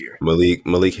really good year.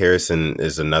 Malik Harrison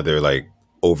is another like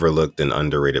overlooked and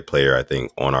underrated player, I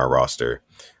think, on our roster.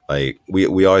 Like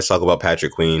we always talk about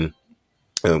Patrick Queen.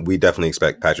 We definitely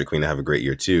expect Patrick Queen to have a great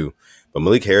year too. But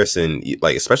Malik Harrison,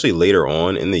 like especially later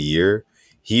on in the year,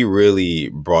 he really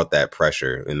brought that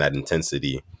pressure and that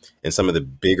intensity in some of the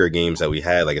bigger games that we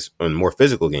had, like in more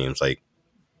physical games. Like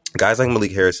guys like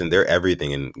Malik Harrison, they're everything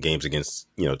in games against,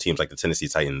 teams like the Tennessee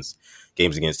Titans,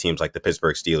 games against teams like the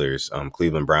Pittsburgh Steelers,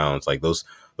 Cleveland Browns, like those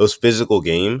physical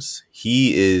games.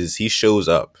 He shows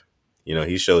up.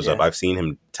 He shows up. I've seen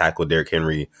him tackle Derrick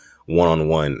Henry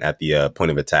one-on-one at the point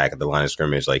of attack at the line of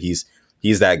scrimmage. Like he's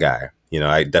that guy.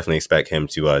 I definitely expect him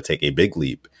to take a big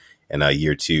leap in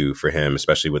year 2 for him,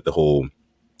 especially with the whole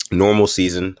normal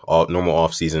season, normal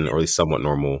off season, or at least somewhat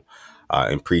normal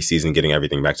in preseason, getting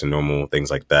everything back to normal,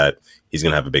 things like that. He's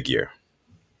going to have a big year.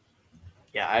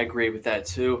 Yeah, I agree with that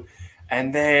too.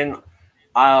 And then,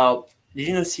 did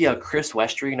you see Chris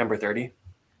Westry, number 30?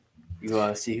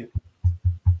 You see?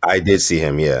 I did see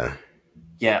him, yeah.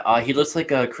 Yeah, he looks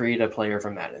like a creative player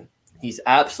from Madden. He's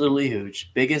absolutely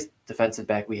huge, biggest defensive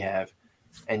back we have,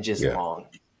 and just long.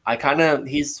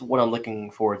 He's what I'm looking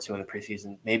forward to in the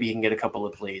preseason. Maybe he can get a couple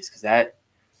of plays because that'd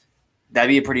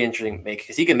be a pretty interesting make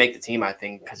because he can make the team, I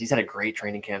think, because he's had a great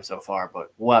training camp so far.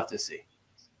 But we'll have to see.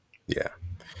 Yeah,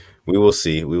 we will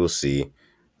see.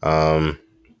 All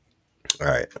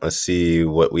right, let's see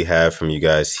what we have from you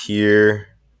guys here.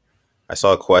 I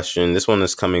saw a question. This one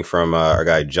is coming from our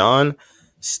guy John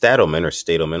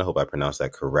Stadelman. I hope I pronounced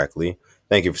that correctly.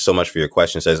 Thank you so much for your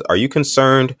question. It says, are you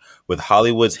concerned with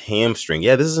Hollywood's hamstring?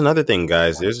 Yeah, this is another thing,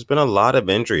 guys. There's been a lot of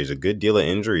injuries, a good deal of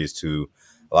injuries to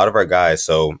a lot of our guys.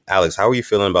 So, Alex, how are you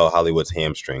feeling about Hollywood's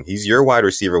hamstring? He's your wide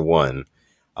receiver one.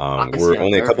 We're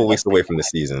only a couple weeks away from the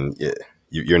season. Yeah.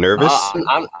 You're nervous?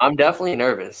 I'm definitely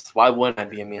nervous. Why wouldn't I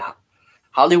be? I mean,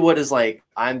 Hollywood is like,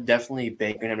 I'm definitely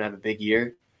banking him to have a big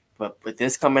year. But with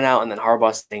this coming out and then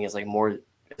Harbaugh's thing is like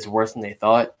is worse than they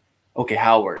thought. Okay,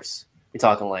 how worse? We're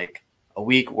talking like a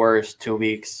week worse, 2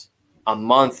 weeks, a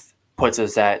month puts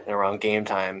us at around game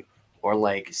time, or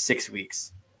like 6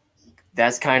 weeks.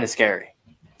 That's kind of scary.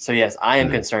 So yes, I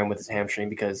am concerned with his hamstring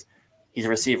because he's a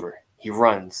receiver. He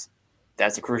runs.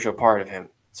 That's a crucial part of him.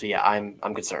 So yeah,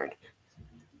 I'm concerned.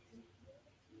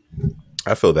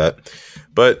 I feel that,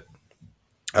 but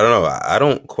I don't know. I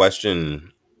don't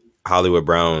question Hollywood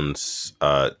Brown's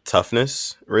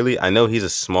toughness, really. I know he's a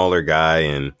smaller guy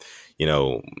and,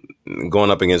 going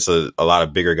up against a lot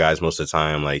of bigger guys most of the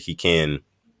time, like he can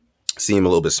seem a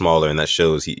little bit smaller and that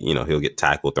shows he'll get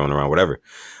tackled, thrown around, whatever.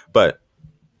 But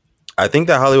I think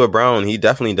that Hollywood Brown, he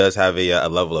definitely does have a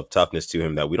level of toughness to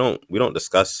him that we don't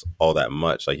discuss all that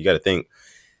much. Like you got to think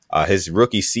his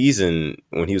rookie season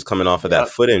when he was coming off of that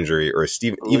foot injury, or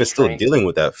even still dealing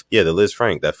with that. Yeah, the Liz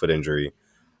Frank, that foot injury.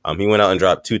 He went out and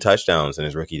dropped 2 touchdowns in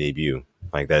his rookie debut.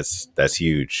 Like that's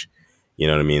huge. You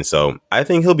know what I mean? So I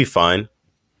think he'll be fine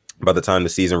by the time the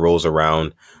season rolls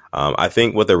around. I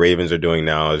think what the Ravens are doing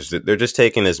now is they're just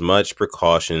taking as much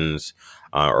precautions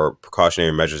or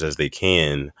precautionary measures as they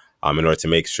can in order to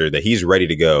make sure that he's ready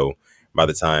to go by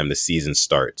the time the season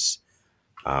starts.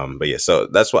 But yeah, so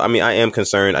that's what I mean. I am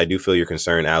concerned. I do feel your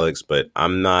concern, Alex, but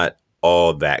I'm not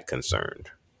all that concerned.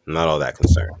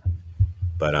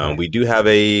 But we do have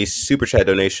a super chat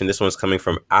donation. This one's coming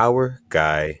from our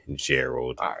guy,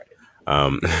 Gerald. All right.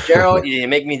 Gerald, you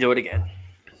make me do it again.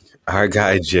 Our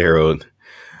guy Gerald.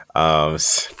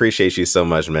 Appreciate you so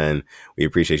much, man. We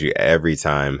appreciate you every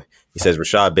time. He says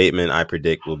Rashad Bateman, I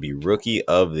predict, will be rookie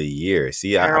of the year.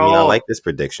 See, I mean, I like Carol, this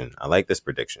prediction. I like this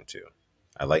prediction too.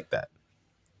 I like that.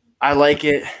 I like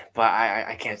it, but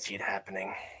I can't see it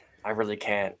happening. I really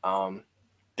can't. Who do you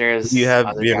There's have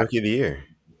other being guys. rookie of the year?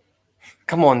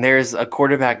 Come on, there's a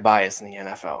quarterback bias in the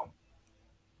NFL.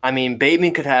 I mean,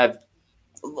 Bateman could have.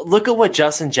 Look at what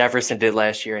Justin Jefferson did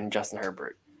last year and Justin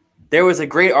Herbert. There was a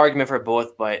great argument for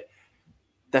both, but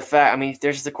I mean,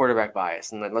 there's just a quarterback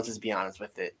bias, and let's just be honest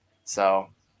with it. So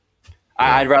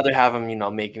I'd rather have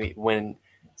him, make me win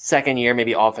second year,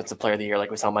 maybe offensive player of the year, like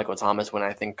we saw Michael Thomas win,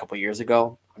 I think, a couple years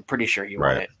ago. I'm pretty sure he won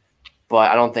Right. it, but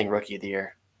I don't think rookie of the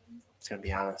year. I'm just gonna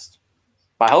be honest,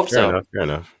 but I hope so. Fair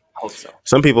enough. I hope so.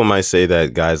 Some people might say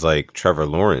that guys like Trevor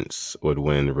Lawrence would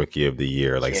win rookie of the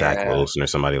year, like Zach Yeah, Wilson or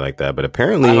somebody like that. But I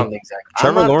apparently, don't think Zach.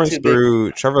 I'm not too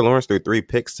big. Trevor Lawrence threw 3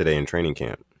 picks today in training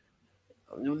camp.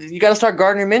 You got to start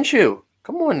Gardner Minshew.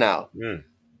 Come on now.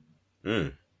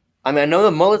 Mm. I mean, I know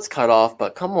the mullet's cut off,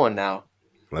 but come on now.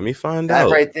 Let me find That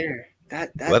out. right there.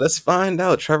 That Let us find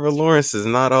out. Trevor Lawrence is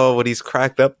not all what he's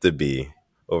cracked up to be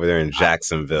over there in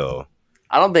Jacksonville.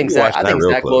 I don't think We Zach. watched I that think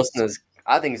real Zach close. Wilson is.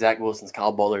 I think Zach Wilson's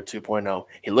Kyle Bowler 2.0.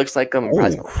 He looks like him and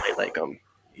probably gonna play like him.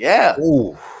 Yeah,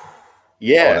 Ooh.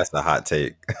 yeah. Oh, that's a hot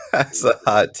take. That's a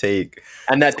hot take.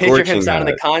 And that picture of him Scorching signing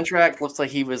the hot. contract looks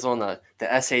like he was on the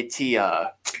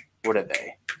SAT. What are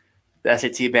they? The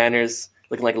SAT banners,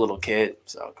 looking like a little kid.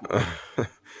 So come on.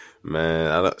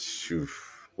 Man, I don't. Shoot.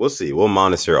 We'll see. We'll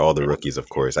monitor all the rookies, of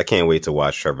course. I can't wait to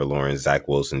watch Trevor Lawrence, Zach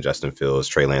Wilson, Justin Fields,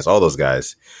 Trey Lance, all those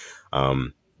guys.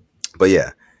 But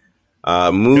yeah,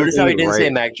 Notice how he moving didn't say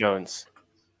right. Mac Jones.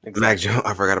 Mac Jones.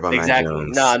 I forgot about Mac Exactly.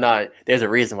 Jones. No. There's a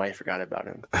reason why you forgot about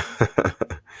him.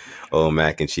 Oh,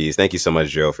 mac and cheese. Thank you so much,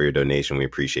 Joe, for your donation. We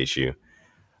appreciate you.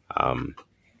 Um,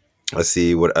 let's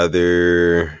see what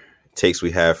other takes we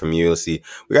have from you. Let's see.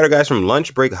 We got our guys from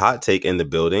Lunch Break Hot Take in the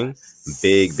building.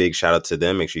 Big shout out to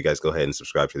them. Make sure you guys go ahead and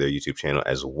subscribe to their YouTube channel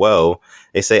as well.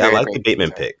 They say, Very I like great the Bateman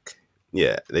pizza. pick.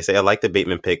 Yeah, they say, I like the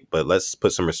Bateman pick, but let's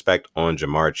put some respect on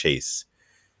Jamar Chase.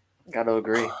 Gotta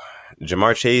agree.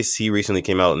 Jamar Chase, he recently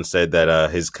came out and said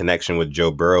that his connection with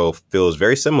Joe Burrow feels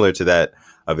very similar to that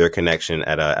of their connection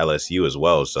at LSU as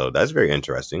well. So that's very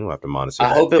interesting. We'll have to monitor I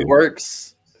that hope too. it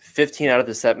works. 15 out of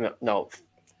the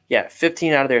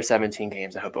 15 out of their 17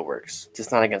 games. I hope it works.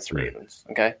 Just not against the Ravens.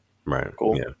 Okay, Right.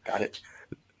 cool. Yeah. Got it.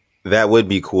 That would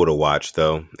be cool to watch,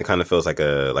 though. It kind of feels like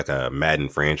a Madden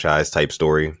franchise type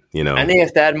story, you know? And they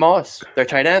have Thad Moss, their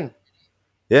tight end.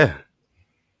 Yeah.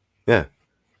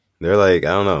 They're like, I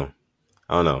don't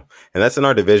know. And that's in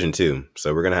our division too.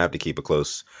 So we're going to have to keep a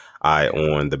close eye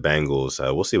on the Bengals.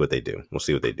 We'll see what they do.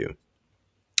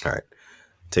 All right.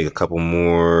 Take a couple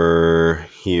more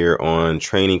here on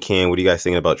training camp. What are you guys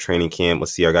thinking about training camp?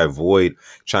 Let's see. Our guy Void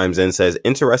chimes in, says,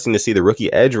 interesting to see the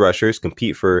rookie edge rushers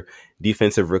compete for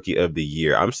defensive rookie of the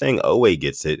year. I'm saying Owe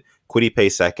gets it. Kwity Paye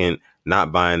second,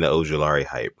 not buying the Ojulari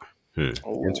hype. Ooh.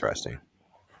 Interesting.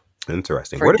 For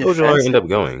Where did Ojulari end up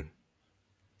going?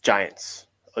 Giants.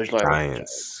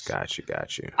 Giants. Got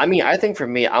you. I mean, I think for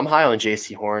me, I'm high on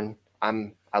J.C. Horn.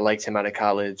 I liked him out of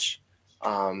college.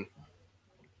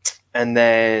 And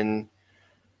then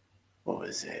what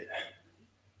was it?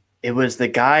 It was the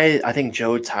guy, I think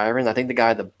Joe Tyron. I think the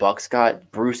guy the Bucks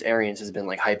got, Bruce Arians, has been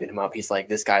like hyping him up. He's like,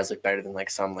 this guy's look better than like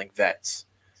some like vets.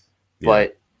 Yeah.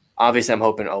 But obviously, I'm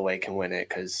hoping Owe can win it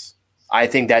because I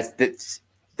think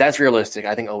that's realistic.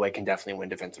 I think Owe can definitely win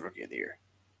Defensive Rookie of the Year.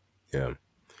 Yeah.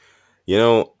 You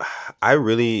know, I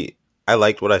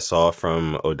liked what I saw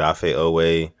from Odafe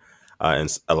Owe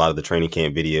and a lot of the training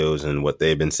camp videos and what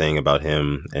they've been saying about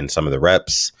him and some of the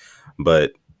reps,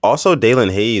 but also Dalen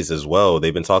Hayes as well.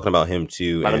 They've been talking about him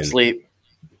too. Let him sleep.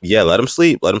 Yeah, let him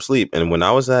sleep. And when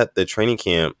I was at the training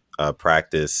camp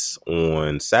practice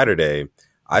on Saturday,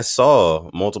 I saw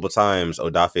multiple times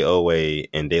Odafe Owe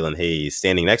and Dalen Hayes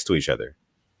standing next to each other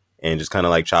and just kind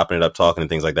of like chopping it up, talking and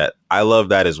things like that. I love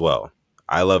that as well.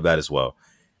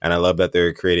 And I love that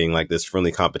they're creating like this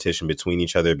friendly competition between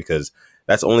each other because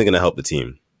that's only going to help the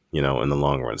team, you know, in the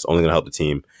long run. It's only going to help the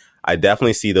team. I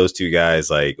definitely see those two guys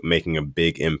like making a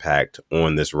big impact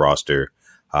on this roster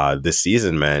this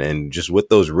season, man. And just with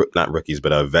those, not rookies,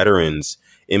 but veterans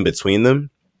in between them,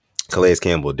 Calais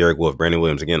Campbell, Derek Wolfe, Brandon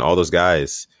Williams, again, all those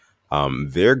guys,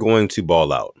 they're going to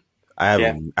ball out. I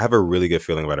have a really good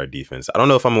feeling about our defense. I don't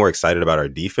know if I'm more excited about our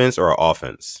defense or our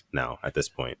offense now at this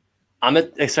point. I'm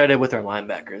excited with our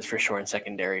linebackers for sure in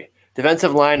secondary.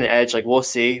 Defensive line and edge, like we'll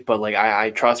see, but like I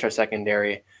trust our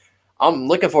secondary. I'm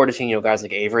looking forward to seeing guys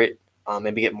like Averett,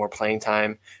 maybe get more playing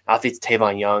time. I think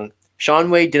Tavon Young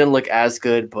Sean Wade didn't look as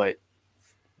good, but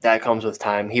that comes with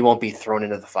time. He won't be thrown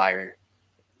into the fire.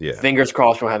 Yeah. Fingers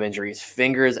crossed won't have injuries.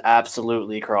 Fingers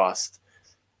absolutely crossed.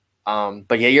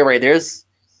 But yeah, you're right. There's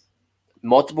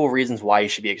multiple reasons why you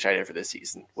should be excited for this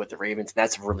season with the Ravens. And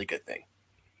that's a really good thing.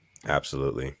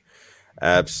 Absolutely.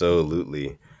 Let's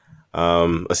see.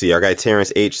 Our guy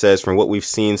Terrence H says, from what we've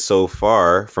seen so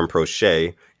far from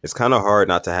Prochet, it's kind of hard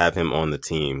not to have him on the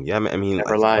team. Yeah, I mean,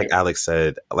 like Alex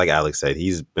said,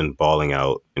 he's been balling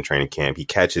out in training camp. He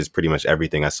catches pretty much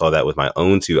everything. I saw that with my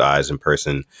own two eyes in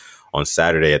person on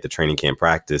Saturday at the training camp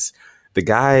practice. The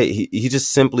guy, he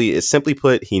just simply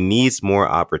put, he needs more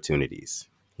opportunities.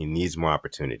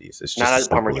 It's just not as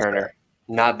Palmer Turner.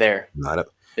 Not there.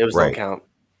 It was no count.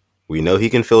 We know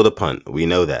he can field a punt. We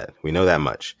know that. We know that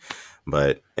much.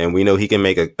 And we know he can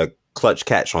make a clutch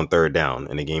catch on third down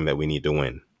in a game that we need to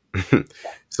win.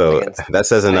 So that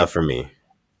says enough for me.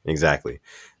 Exactly.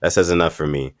 That says enough for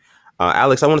me.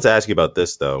 Alex, I wanted to ask you about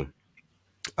this, though.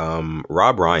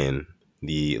 Rob Ryan,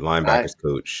 the linebackers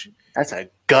coach. That's a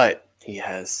gut he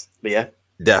has. But yeah.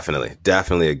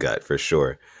 Definitely a gut for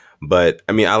sure. But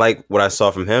I mean, I like what I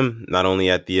saw from him, not only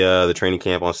at the training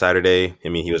camp on Saturday. I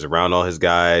mean, he was around all his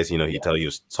guys. You know, he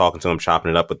was talking to them,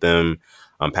 chopping it up with them.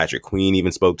 Patrick Queen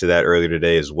even spoke to that earlier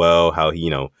today as well, how he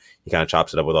kind of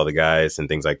chops it up with all the guys and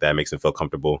things like that, makes him feel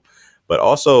comfortable. But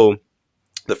also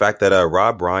the fact that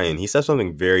Rob Ryan, he said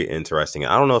something very interesting.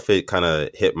 I don't know if it kind of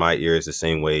hit my ears the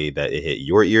same way that it hit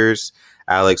your ears,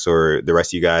 Alex, or the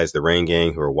rest of you guys, the Rain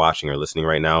Gang who are watching or listening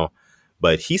right now.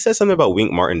 But he said something about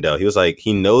Wink Martindale. He was like,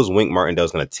 he knows Wink Martindale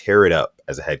is going to tear it up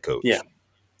as a head coach. Yeah.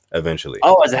 Eventually.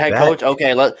 Oh, as a head coach?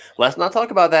 Okay, let's not talk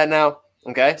about that now.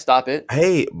 Okay, stop it.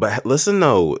 Hey, but listen,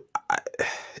 though.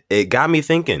 It got me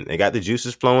thinking. It got the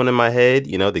juices flowing in my head.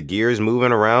 The gears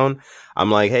moving around. I'm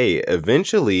like, hey,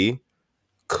 eventually,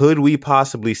 could we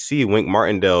possibly see Wink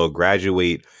Martindale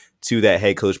graduate to that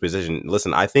head coach position?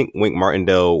 Listen, I think Wink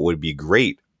Martindale would be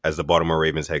great as the Baltimore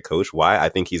Ravens head coach. Why? I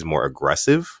think he's more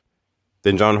aggressive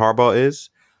than John Harbaugh is.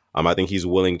 I think he's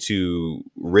willing to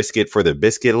risk it for the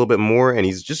biscuit a little bit more, and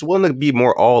he's just willing to be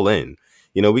more all in.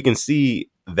 We can see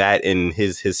that in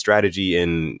his strategy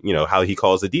and, how he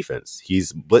calls the defense.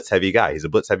 He's a blitz heavy guy.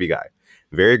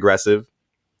 Very aggressive,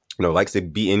 likes to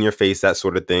be in your face, that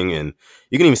sort of thing. And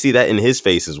you can even see that in his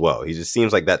face as well. He just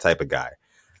seems like that type of guy.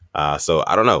 So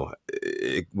I don't know.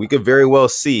 We could very well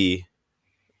see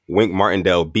Wink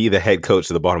Martindale be the head coach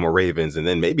of the Baltimore Ravens, and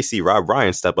then maybe see Rob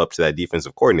Ryan step up to that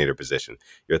defensive coordinator position.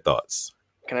 Your thoughts?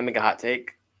 Can I make a hot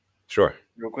take? Sure.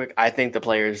 Real quick. I think the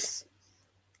players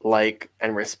like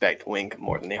and respect Wink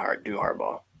more than they do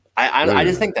Harbaugh. I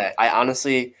just think that.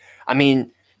 I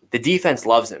mean, the defense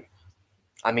loves him.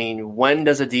 I mean, when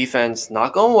does a defense,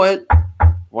 knock on wood,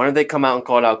 when did they come out and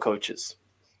call out coaches?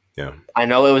 Yeah. I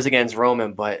know it was against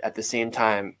Roman, but at the same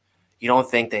time, you don't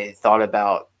think they thought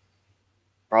about,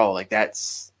 bro, like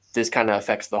this kind of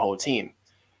affects the whole team.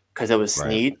 Because it was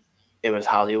Snead, it was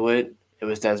Hollywood, it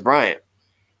was Des Bryant.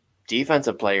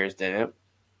 Defensive players didn't.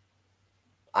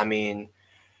 I mean,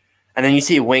 and then you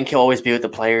see Wink, he'll always be with the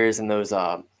players in those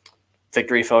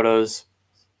victory photos.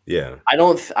 Yeah.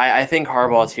 I think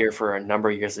Harbaugh's here for a number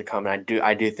of years to come, and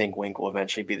I do think Wink will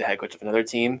eventually be the head coach of another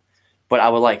team. But I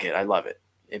would like it. I love it.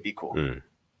 It'd be cool. It'd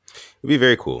be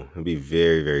very cool. It'd be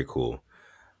very, very cool.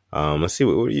 Let's see.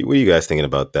 What are you guys thinking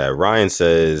about that? Ryan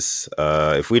says,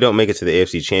 if we don't make it to the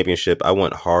AFC Championship, I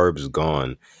want Harbs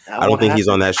gone. I don't think he's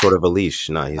on that short of a leash.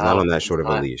 No, he's not on that short of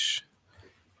a leash.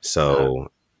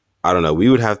 So I don't know. We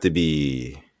would have to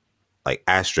be like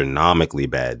astronomically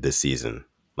bad this season.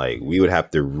 Like we would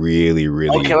have to really,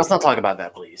 really. Okay, let's not talk about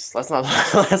that, please. Let's not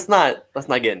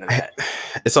get into that.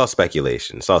 It's all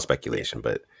speculation.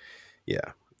 But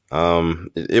yeah,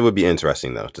 it would be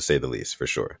interesting though, to say the least, for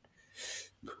sure.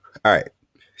 All right.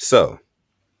 So,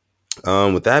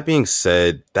 with that being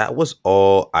said, that was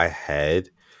all I had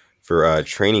for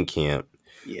training camp.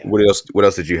 Yeah. What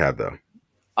else did you have though?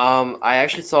 I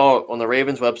actually saw on the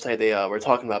Ravens website they were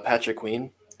talking about Patrick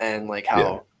Queen and like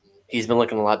how he's been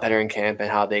looking a lot better in camp and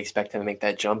how they expect him to make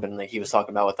that jump, and like he was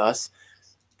talking about with us.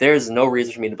 There's no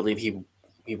reason for me to believe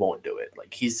he won't do it.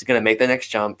 Like he's gonna make the next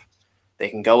jump. They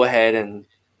can go ahead and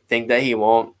think that he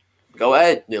won't. Go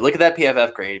ahead. Look at that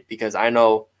PFF grade, because I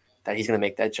know that he's going to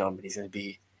make that jump and he's going to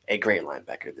be a great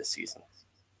linebacker this season.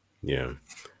 Yeah,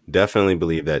 definitely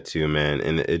believe that too, man.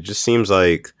 And it just seems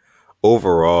like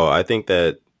overall, I think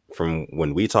that from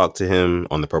when we talked to him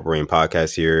on the Purple Rain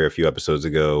podcast here a few episodes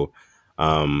ago,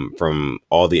 from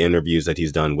all the interviews that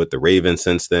he's done with the Ravens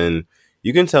since then,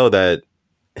 you can tell that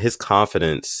his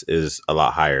confidence is a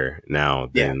lot higher now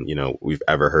than we've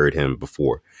ever heard him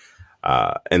before.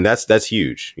 And that's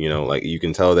huge. Like you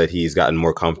can tell that he's gotten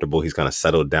more comfortable. He's kind of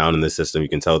settled down in the system. You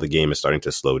can tell the game is starting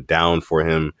to slow down for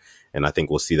him. And I think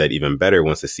we'll see that even better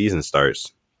once the season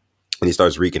starts and he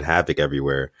starts wreaking havoc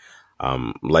everywhere.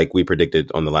 Like we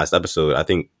predicted on the last episode, I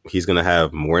think he's going to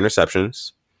have more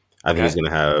interceptions. I think he's going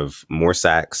to have more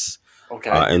sacks. Okay.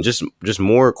 And just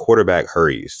more quarterback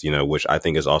hurries, which I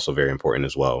think is also very important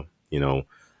as well.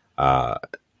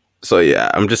 So yeah,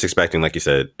 I'm just expecting, like you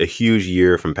said, a huge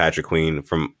year from Patrick Queen,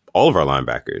 from all of our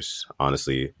linebackers,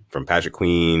 honestly, from Patrick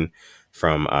Queen,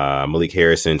 from Malik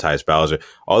Harrison, Tyus Bowser,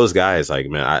 all those guys. Like,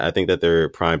 man, I think that they're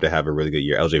primed to have a really good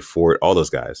year. LJ Ford, all those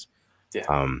guys.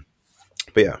 Yeah.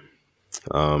 But yeah,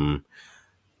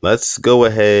 let's go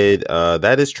ahead.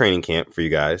 That is training camp for you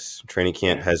guys. Training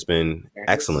camp has been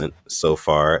excellent so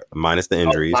far, minus the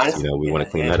injuries. We want to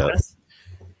clean that up.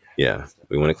 Yeah,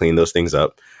 we want to clean those things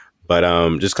up. But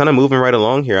just kind of moving right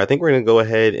along here, I think we're going to go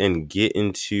ahead and get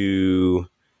into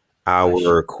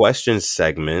our question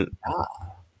segment.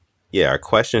 Yeah, our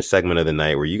question segment of the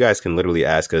night, where you guys can literally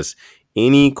ask us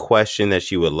any question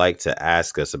that you would like to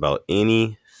ask us about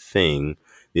anything.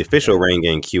 The official Rain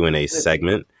Gang Q&A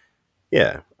segment.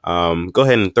 Yeah. Go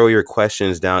ahead and throw your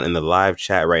questions down in the live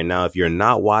chat right now. If you're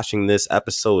not watching this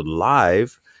episode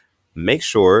live, make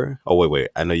sure. Oh, wait.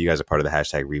 I know you guys are part of the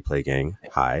hashtag Replay Gang.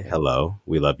 Hi. Hello.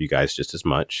 We love you guys just as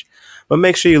much. But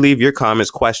make sure you leave your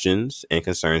comments, questions, and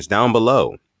concerns down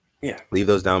below. Yeah. Leave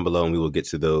those down below, and we will get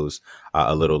to those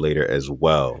a little later as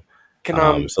well.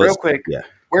 So real quick,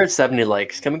 we're at 70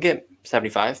 likes. Can we get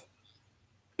 75?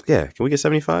 Yeah. Can we get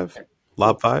 75?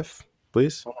 Lob 5,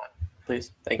 please?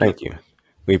 Please. Thank you.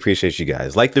 We appreciate you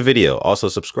guys. Like the video. Also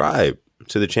subscribe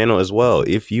to the channel as well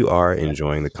if you are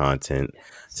enjoying the content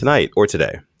tonight or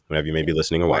today, whenever you may be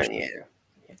listening or watching.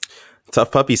 Yeah.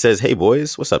 Tough Puppy says, "Hey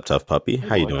boys, what's up, Tough Puppy?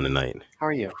 How you doing tonight? How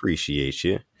are you? Appreciate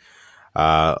you."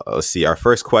 Let's see. Our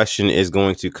first question is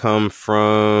going to come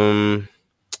from.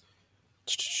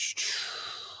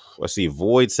 Let's see.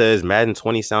 Void says, "Madden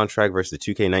 20 soundtrack versus the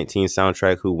 2K19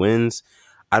 soundtrack. Who wins?"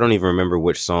 I don't even remember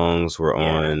which songs were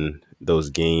on those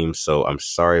games, so I'm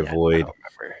sorry, Void.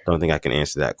 Don't think I can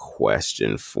answer that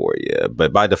question for you.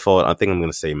 But by default, I think I'm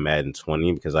going to say Madden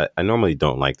 20 because I normally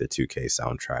don't like the 2K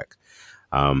soundtrack.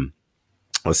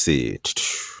 Let's see.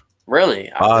 Really?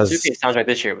 The 2K soundtrack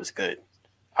this year was good.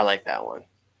 I like that one.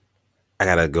 I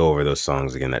got to go over those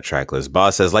songs again, that track list.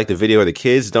 Boss says, like the video where the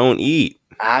kids don't eat.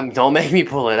 Don't make me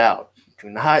pull it out. Do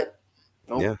not.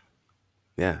 Nope.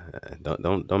 Yeah.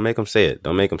 Don't make them say it.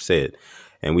 Don't make them say it.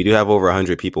 And we do have over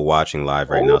 100 people watching live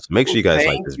right now. So make sure you guys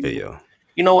like this video.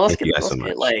 You know what? Let's get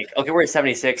okay, we're at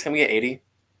 76. Can we get 80?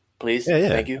 Please? Yeah.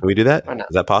 Thank you. Can we do that? Is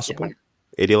that possible?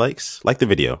 80 likes? Like the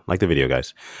video. Like the video,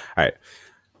 guys. All right.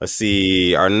 Let's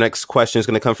see. Our next question is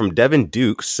going to come from Devin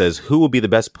Dukes. Says, who will be the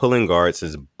best pulling guard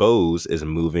since Bose is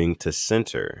moving to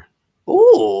center?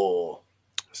 Ooh.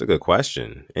 That's a good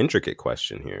question. Intricate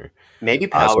question here. Maybe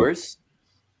Powers.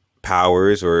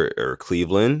 Powers or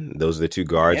Cleveland. Those are the two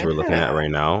guards we're looking at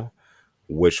right now.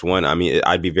 Which one? I mean,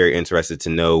 I'd be very interested to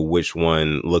know which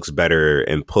one looks better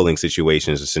in pulling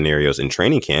situations and scenarios in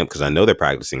training camp, because I know they're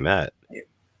practicing that. Yeah.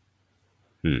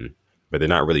 But they're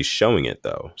not really showing it,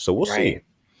 though. So we'll see.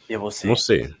 Yeah, we'll see. We'll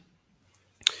see.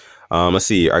 Let's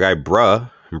see. Our guy,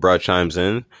 Bruh chimes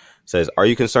in, says, are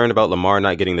you concerned about Lamar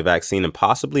not getting the vaccine and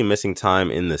possibly missing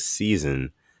time in the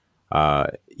season?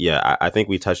 I think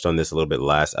we touched on this a little bit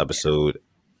last episode.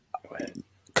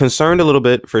 Concerned a little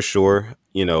bit for sure,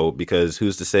 because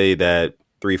who's to say that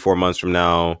 3-4 months from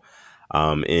now,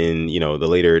 in the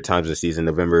later times of the season,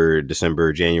 November,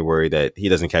 December, January, that he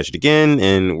doesn't catch it again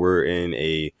and we're in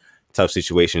a tough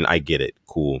situation. I get it.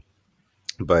 Cool.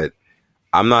 But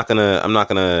I'm not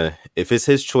gonna, if it's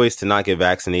his choice to not get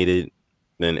vaccinated,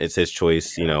 then it's his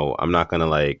choice. I'm not gonna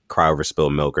like cry over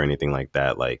spilled milk or anything like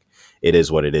that. Like, it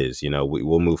is what it is.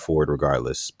 We'll move forward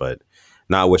regardless, but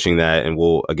not wishing that. And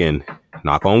we'll, again,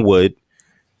 knock on wood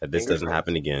that this doesn't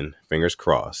happen again. Fingers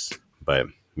crossed. But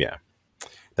yeah,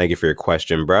 thank you for your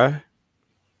question, bruh.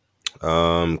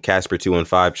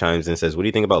 Casper215 chimes in and says, what do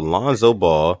you think about Lonzo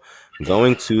Ball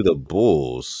going to the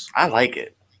Bulls? I like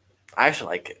it. I actually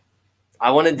like it.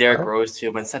 I wanted Derrick Rose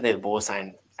too, but instead the Bulls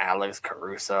signed Alex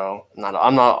Caruso.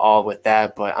 I'm not all with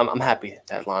that, but I'm happy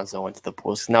that Lonzo went to the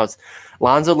Bulls. Now it's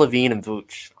Lonzo, Levine, and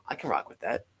Vooch. I can rock with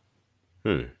that.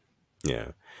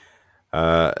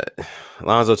 Yeah.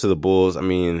 Lonzo to the Bulls. I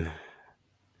mean,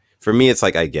 for me, it's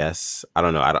like, I guess. I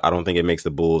don't know. I don't think it makes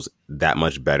the Bulls that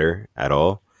much better at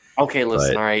all. Okay,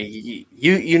 listen. All right.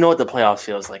 You know what the playoffs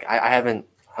feels like. I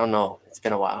don't know. It's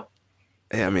been a while.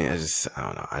 Yeah, I mean, I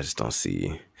don't know. I just don't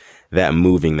see that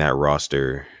moving that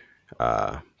roster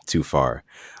too far.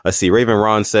 Let's see. Raven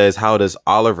Ron says, how does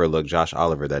Oliver look? Josh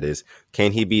Oliver, that is.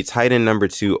 Can he be tight end number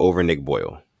 2 over Nick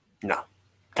Boyle? No.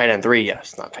 Tight end 3,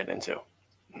 yes, not tight end 2.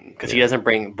 Because he Yeah. doesn't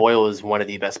bring Boyle is one of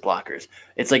the best blockers.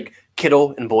 It's like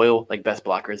Kittle and Boyle, like best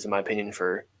blockers, in my opinion,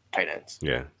 for tight ends.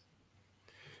 Yeah.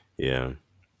 Yeah.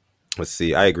 Let's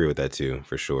see. I agree with that too,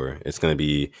 for sure. It's going to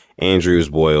be Andrews,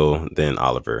 Boyle, then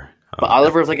Oliver. But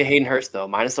Oliver's like a Hayden Hurst, though.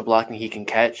 Minus the blocking, he can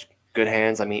catch, good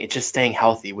hands. I mean, it's just staying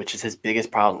healthy, which is his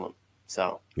biggest problem.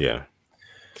 So Yeah.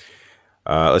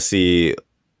 Let's see.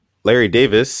 Larry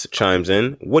Davis chimes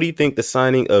in. What do you think the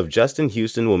signing of Justin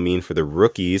Houston will mean for the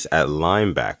rookies at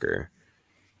linebacker?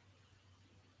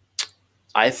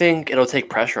 I think it'll take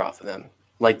pressure off of them.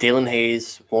 Like Dalen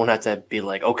Hayes won't have to be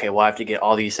like, okay, well, I have to get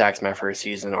all these sacks my first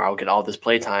season, or I'll get all this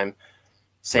play time.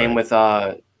 Same with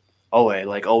Owe.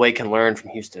 Like Owe can learn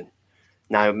from Houston.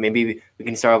 Now maybe we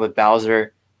can start with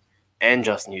Bowser and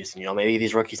Justin Houston. Maybe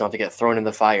these rookies don't have to get thrown in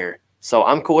the fire. So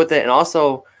I'm cool with it. And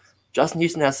also, Justin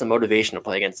Houston has some motivation to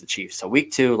play against the Chiefs. So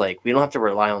week 2, we don't have to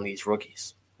rely on these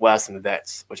rookies. We'll have some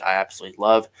vets, which I absolutely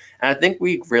love. And I think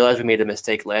we realized we made a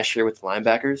mistake last year with the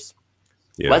linebackers.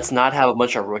 Yeah. Let's not have a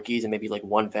bunch of rookies and maybe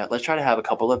one vet. Let's try to have a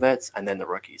couple of vets and then the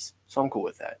rookies. So I'm cool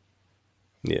with that.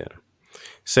 Yeah.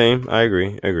 Same. I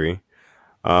agree.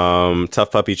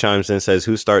 Tough Puppy chimes in, says,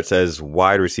 who starts as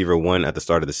wide receiver 1 at the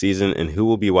start of the season and who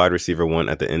will be wide receiver 1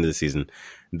 at the end of the season?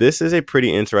 This is a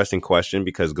pretty interesting question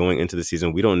because going into the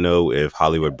season, we don't know if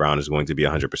Hollywood Brown is going to be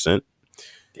 100%.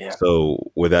 Yeah.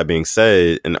 So with that being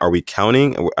said, and are we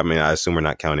counting? I mean, I assume we're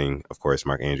not counting, of course,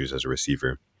 Mark Andrews as a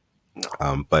receiver.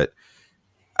 No. But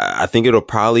I think it'll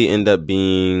probably end up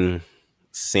being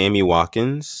Sammy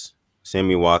Watkins,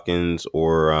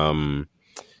 or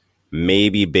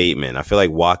maybe Bateman. I feel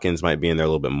like Watkins might be in there a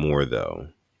little bit more, though.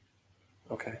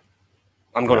 Okay.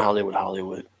 I'm going Hollywood.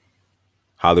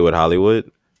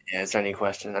 Hollywood? Yeah, is there any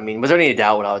question? I mean, was there any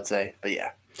doubt what I would say? But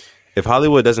yeah. If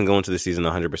Hollywood doesn't go into the season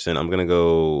 100%, I'm going to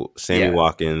go Sammy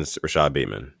Watkins, Rashad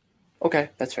Bateman.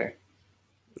 Okay, that's fair.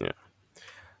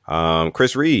 Yeah.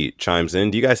 Chris Reed chimes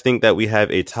in. Do you guys think that we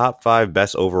have a top 5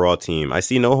 best overall team? I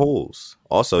see no holes.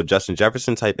 Also, Justin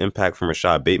Jefferson type impact from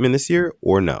Rashad Bateman this year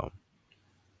or no?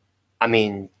 I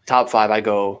mean, top 5, I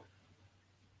go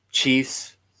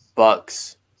Chiefs,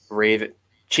 Bucks, Ravens,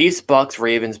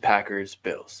 Packers,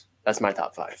 Bills. That's my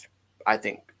top 5, I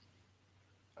think.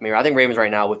 I think Ravens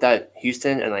right now with that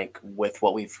Houston and with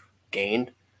what we've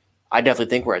gained, I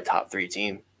definitely think we're a top 3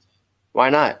 team.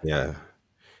 Why not? Yeah.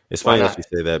 It's funny that you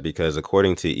say that because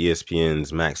according to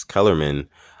ESPN's Max Kellerman,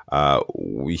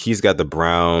 he's got the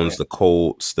Browns, the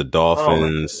Colts, the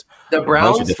Dolphins. The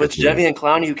Browns with Jadeveon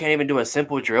Clowney, who can't even do a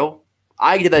simple drill.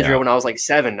 I did that drill when I was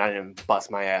 7. I didn't bust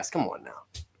my ass. Come on now.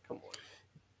 Come on.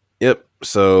 Yep.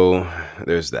 So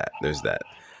there's that.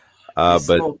 But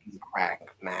smoking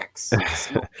crack, Max.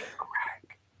 Smoking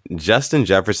crack. Justin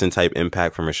Jefferson type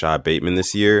impact from Rashad Bateman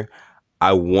this year.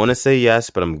 I want to say yes,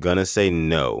 but I'm going to say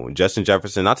no. Justin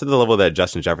Jefferson, not to the level that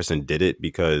Justin Jefferson did it,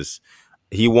 because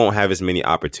he won't have as many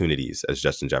opportunities as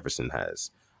Justin Jefferson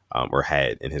has or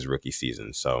had in his rookie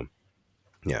season. So,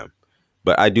 yeah.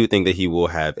 But I do think that he will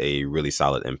have a really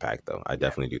solid impact, though. I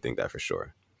definitely do think that for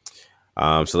sure.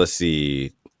 So let's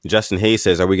see. Justin Hayes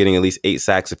says, are we getting at least 8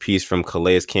 sacks apiece from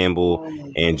Calais Campbell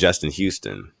and Justin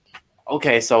Houston?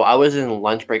 Okay, so I was in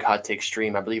Lunch Break Hot Take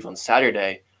stream, I believe, on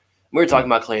Saturday. We were talking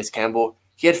about Calais Campbell.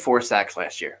 He had 4 sacks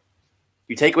last year.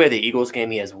 You take away the Eagles game,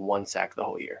 he has 1 sack the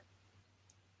whole year.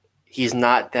 He's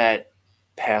not that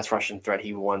pass rushing threat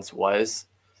he once was.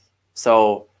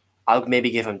 So I'll maybe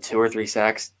give him 2 or 3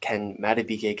 sacks. Can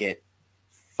Madubuike get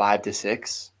 5 to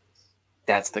 6?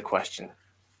 That's the question.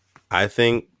 I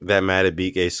think that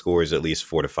Madubuike scores at least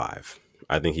 4 to 5.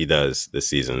 I think he does this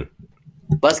season.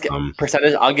 Let's get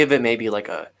percentage. I'll give it maybe a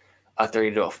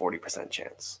 30 to a 40%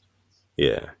 chance.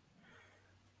 Yeah.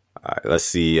 All right, let's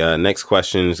see. Next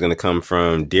question is going to come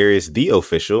from Darius the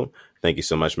Official. Thank you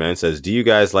so much, man. It says, do you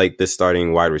guys like this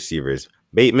starting wide receivers?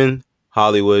 Bateman,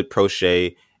 Hollywood,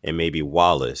 Prochet, and maybe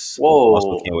Wallace. Whoa.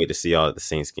 Also can't wait to see y'all at the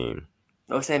Saints game.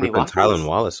 No Sammy Watkins. Tylan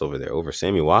Wallace over there over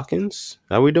Sammy Watkins.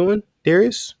 How we doing,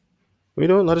 Darius? What are we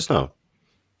doing? Let us know.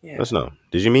 Yeah. Let us know.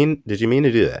 Did you mean to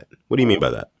do that? What do you mean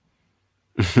by that?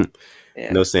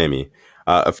 Yeah. No Sammy.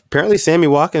 Apparently Sammy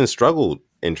Watkins struggled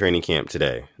in training camp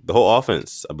today. The whole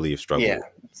offense, I believe, struggled.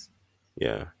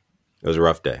 Yeah. It was a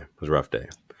rough day.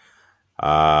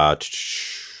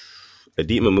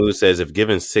 Adit Mahmoud says, if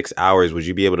given 6 hours, would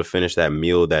you be able to finish that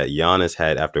meal that Giannis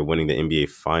had after winning the NBA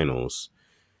Finals?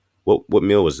 What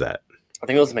meal was that? I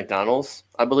think it was McDonald's,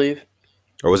 I believe.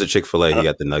 Or was it Chick-fil-A? He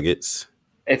got the nuggets.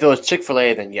 If it was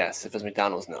Chick-fil-A, then yes. If it was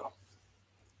McDonald's, no.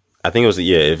 I think it was,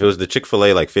 yeah, if it was the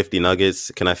Chick-fil-A, like 50 nuggets,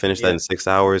 can I finish that Yeah. in 6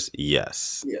 hours?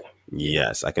 Yes. Yeah.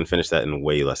 Yes, I can finish that in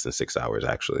way less than 6 hours,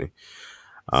 actually.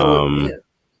 So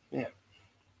yeah.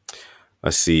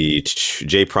 Let's see.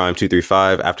 J Prime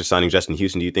 235. After signing Justin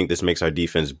Houston, do you think this makes our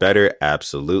defense better?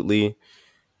 Absolutely.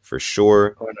 For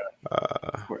sure.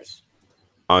 Of course.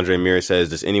 Andre Mira says,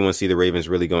 does anyone see the Ravens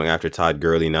really going after Todd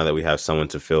Gurley now that we have someone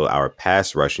to fill our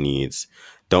pass rush needs?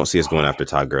 Don't see us going after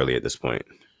Todd Gurley at this point.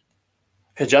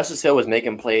 Because Justice Hill was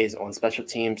making plays on special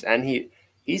teams, and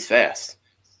he's fast.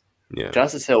 Yeah.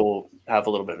 Justice Hill will have a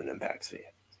little bit of an impact for you.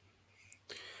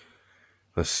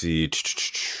 Let's see.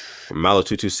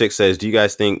 Malo226 says, do you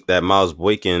guys think that Miles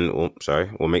Boykin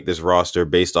will make this roster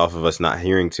based off of us not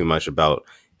hearing too much about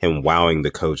him wowing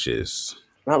the coaches?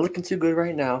 Not looking too good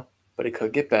right now, but it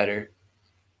could get better.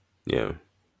 Yeah.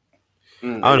 I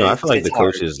don't know. I feel like the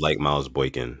coaches like Miles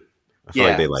Boykin. I feel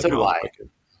like they like Miles Boykin.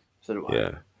 So do I.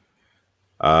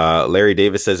 Yeah. Larry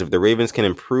Davis says, if the Ravens can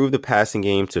improve the passing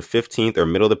game to 15th or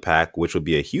middle of the pack, which would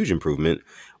be a huge improvement,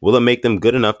 will it make them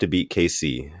good enough to beat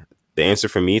KC? The answer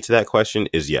for me to that question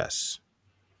is yes.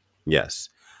 Yes.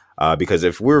 Because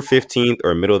if we're 15th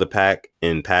or middle of the pack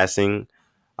in passing,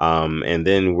 and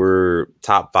then we're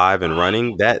top 5 in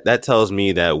running, that tells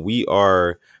me that we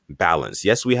are balanced.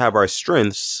 Yes, we have our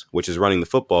strengths, which is running the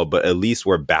football, but at least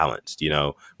we're balanced.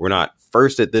 We're not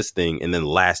first at this thing and then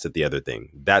last at the other thing.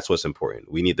 That's what's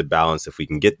important. We need the balance. If we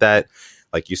can get that,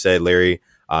 like you said, Larry,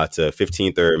 to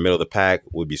 15th or middle of the pack,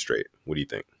 we'll be straight. What do you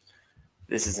think?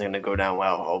 This is going to go down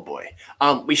well. Oh boy.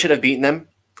 We should have beaten them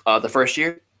the first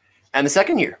year and the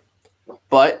second year,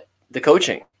 but the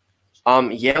coaching.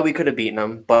 Yeah, we could have beaten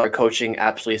them, but our coaching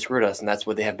absolutely screwed us, and that's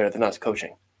what they have better than us,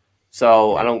 coaching.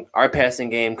 So our passing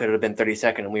game could have been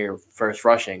 32nd, and we were first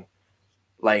rushing.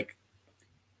 Like,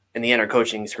 in the end, our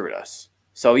coaching screwed us.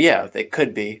 So yeah, they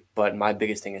could be, but my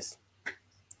biggest thing is,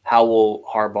 how will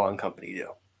Harbaugh and company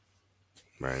do?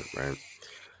 Right.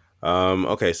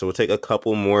 Okay, so we'll take a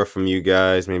couple more from you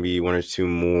guys, maybe one or two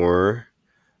more.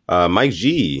 Mike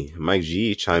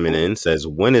G chiming in says,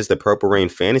 when is the Purple Rain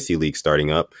Fantasy League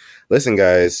starting up? Listen,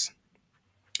 guys,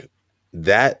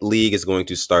 that league is going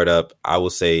to start up, I will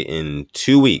say, in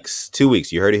 2 weeks. 2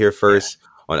 weeks. You heard it here first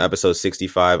on episode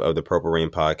 65 of the Purple Rain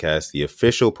podcast. The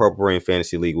official Purple Rain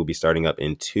Fantasy League will be starting up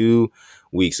in 2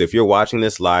 weeks. So if you're watching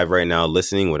this live right now,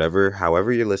 listening,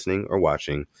 however you're listening or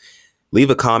watching, leave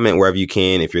a comment wherever you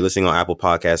can. If you're listening on Apple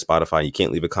Podcasts, Spotify, you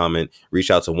can't leave a comment. Reach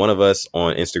out to one of us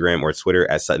on Instagram or Twitter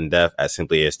at Sutton Def, at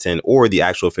SimplyAS10, or the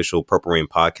actual official Purple Rain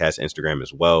Podcast Instagram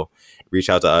as well. Reach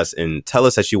out to us and tell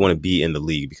us that you want to be in the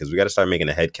league, because we got to start making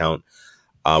a head count.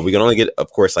 We can only get,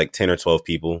 of course, like 10 or 12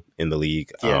 people in the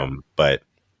league. But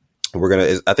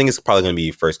I think it's probably going to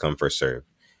be first come, first serve.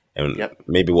 And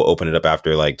maybe we'll open it up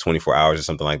after like 24 hours or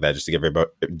something like that, just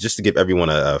to give everyone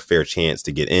a fair chance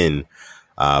to get in.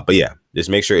 But yeah, just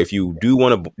make sure if you do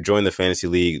want to join the fantasy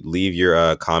league, leave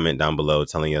your comment down below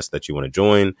telling us that you want to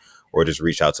join, or just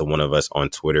reach out to one of us on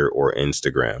Twitter or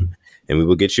Instagram, and we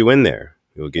will get you in there.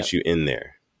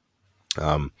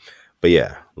 But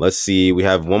yeah, let's see. We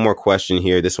have one more question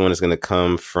here. This one is going to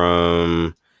come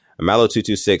from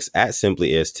Malo226 at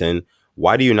SimplyAS10.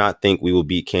 Why do you not think we will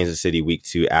beat Kansas City week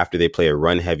 2 after they play a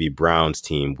run-heavy Browns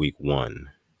team week 1?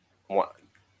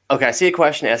 Okay, I see a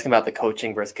question asking about the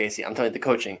coaching versus Casey. I'm telling you, the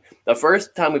coaching. The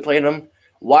first time we played them,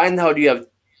 why in the hell do you have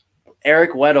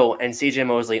Eric Weddle and CJ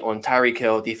Mosley on Tyreek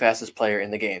Hill, the fastest player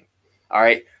in the game? All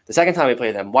right. The second time we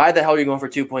played them, why the hell are you going for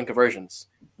 2-point conversions?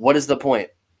 What is the point?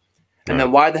 And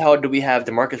then why the hell do we have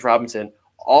Demarcus Robinson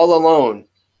all alone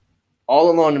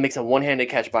to make a one-handed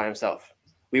catch by himself?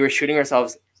 We were shooting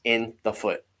ourselves in the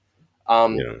foot.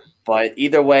 But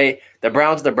either way, the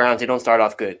Browns, they don't start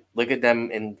off good. Look at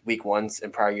them in week 1s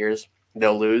in prior years.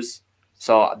 They'll lose.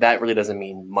 So that really doesn't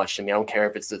mean much to me. I don't care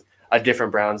if it's a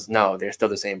different Browns. No, they're still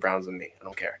the same Browns with me. I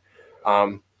don't care.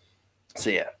 So,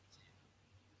 yeah.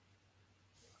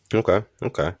 Okay.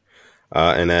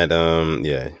 And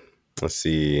that, let's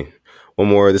see. One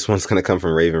more. This one's going to come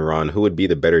from Raven Ron. Who would be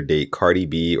the better date, Cardi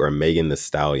B or Megan Thee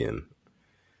Stallion?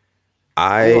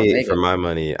 For my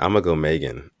money, I'm going to go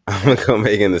Megan. I'm going to go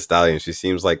Megan Thee Stallion. She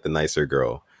seems like the nicer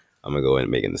girl. I'm going to go in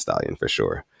Megan Thee Stallion for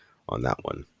sure on that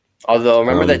one. Although,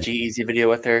 remember that G-Eazy video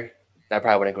with her? That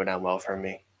probably wouldn't go down well for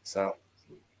me. So.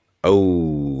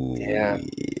 Oh. Yeah.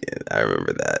 I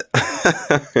remember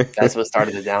that. That's what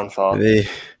started the downfall. They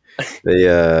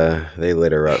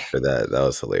lit her up for that. That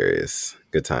was hilarious.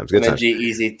 Good times. And then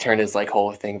G-Eazy turned his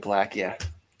whole thing black. Yeah.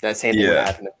 That same thing would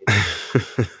happen to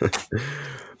me.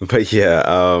 But yeah,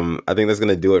 I think that's going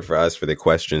to do it for us for the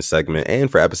question segment and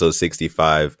for episode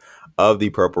 65 of the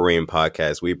Purple Rain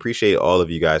podcast. We appreciate all of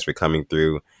you guys for coming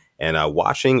through and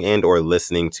watching and or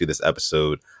listening to this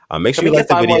episode. Make sure Can you we like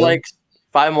get the video.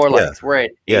 5 more Yeah. likes. We're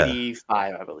at Yeah.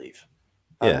 85, I believe.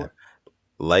 Yeah.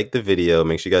 Like the video.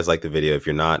 Make sure you guys like the video. If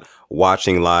you're not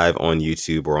watching live on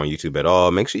YouTube or on YouTube at all,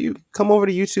 make sure you come over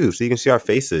to YouTube so you can see our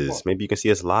faces. Cool. Maybe you can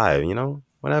see us live,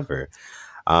 whatever.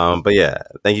 But yeah,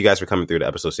 thank you guys for coming through to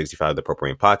episode 65 of the Purple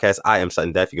Rain Podcast. I am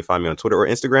Sutton Def. You can find me on Twitter or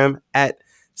Instagram at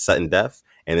Sutton Def.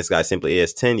 And this guy, Simply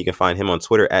AS10. You can find him on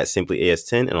Twitter at Simply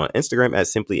AS10 and on Instagram at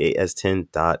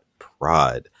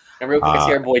simplyas10.prod. And real quick, I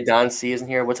see our boy Don C isn't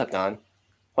here. What's up, Don?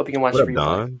 Hope you can watch What the up, replay.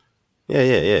 Don?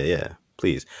 Yeah.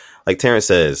 Please. Like Terrence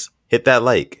says, hit that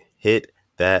like. Hit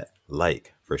that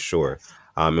like for sure.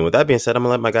 And with that being said, I'm going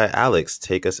to let my guy Alex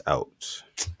take us out.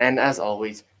 And as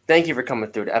always, thank you for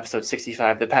coming through to episode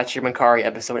 65, the Patrick Mancari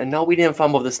episode. And no, we didn't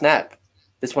fumble the snap.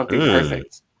 This went through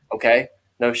perfect. Okay?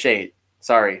 No shade.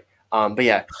 Sorry. But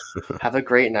yeah, have a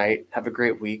great night. Have a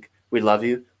great week. We love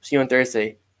you. See you on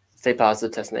Thursday. Stay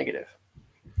positive, test negative.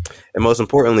 And most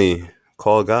importantly,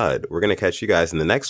 call God. We're going to catch you guys in the next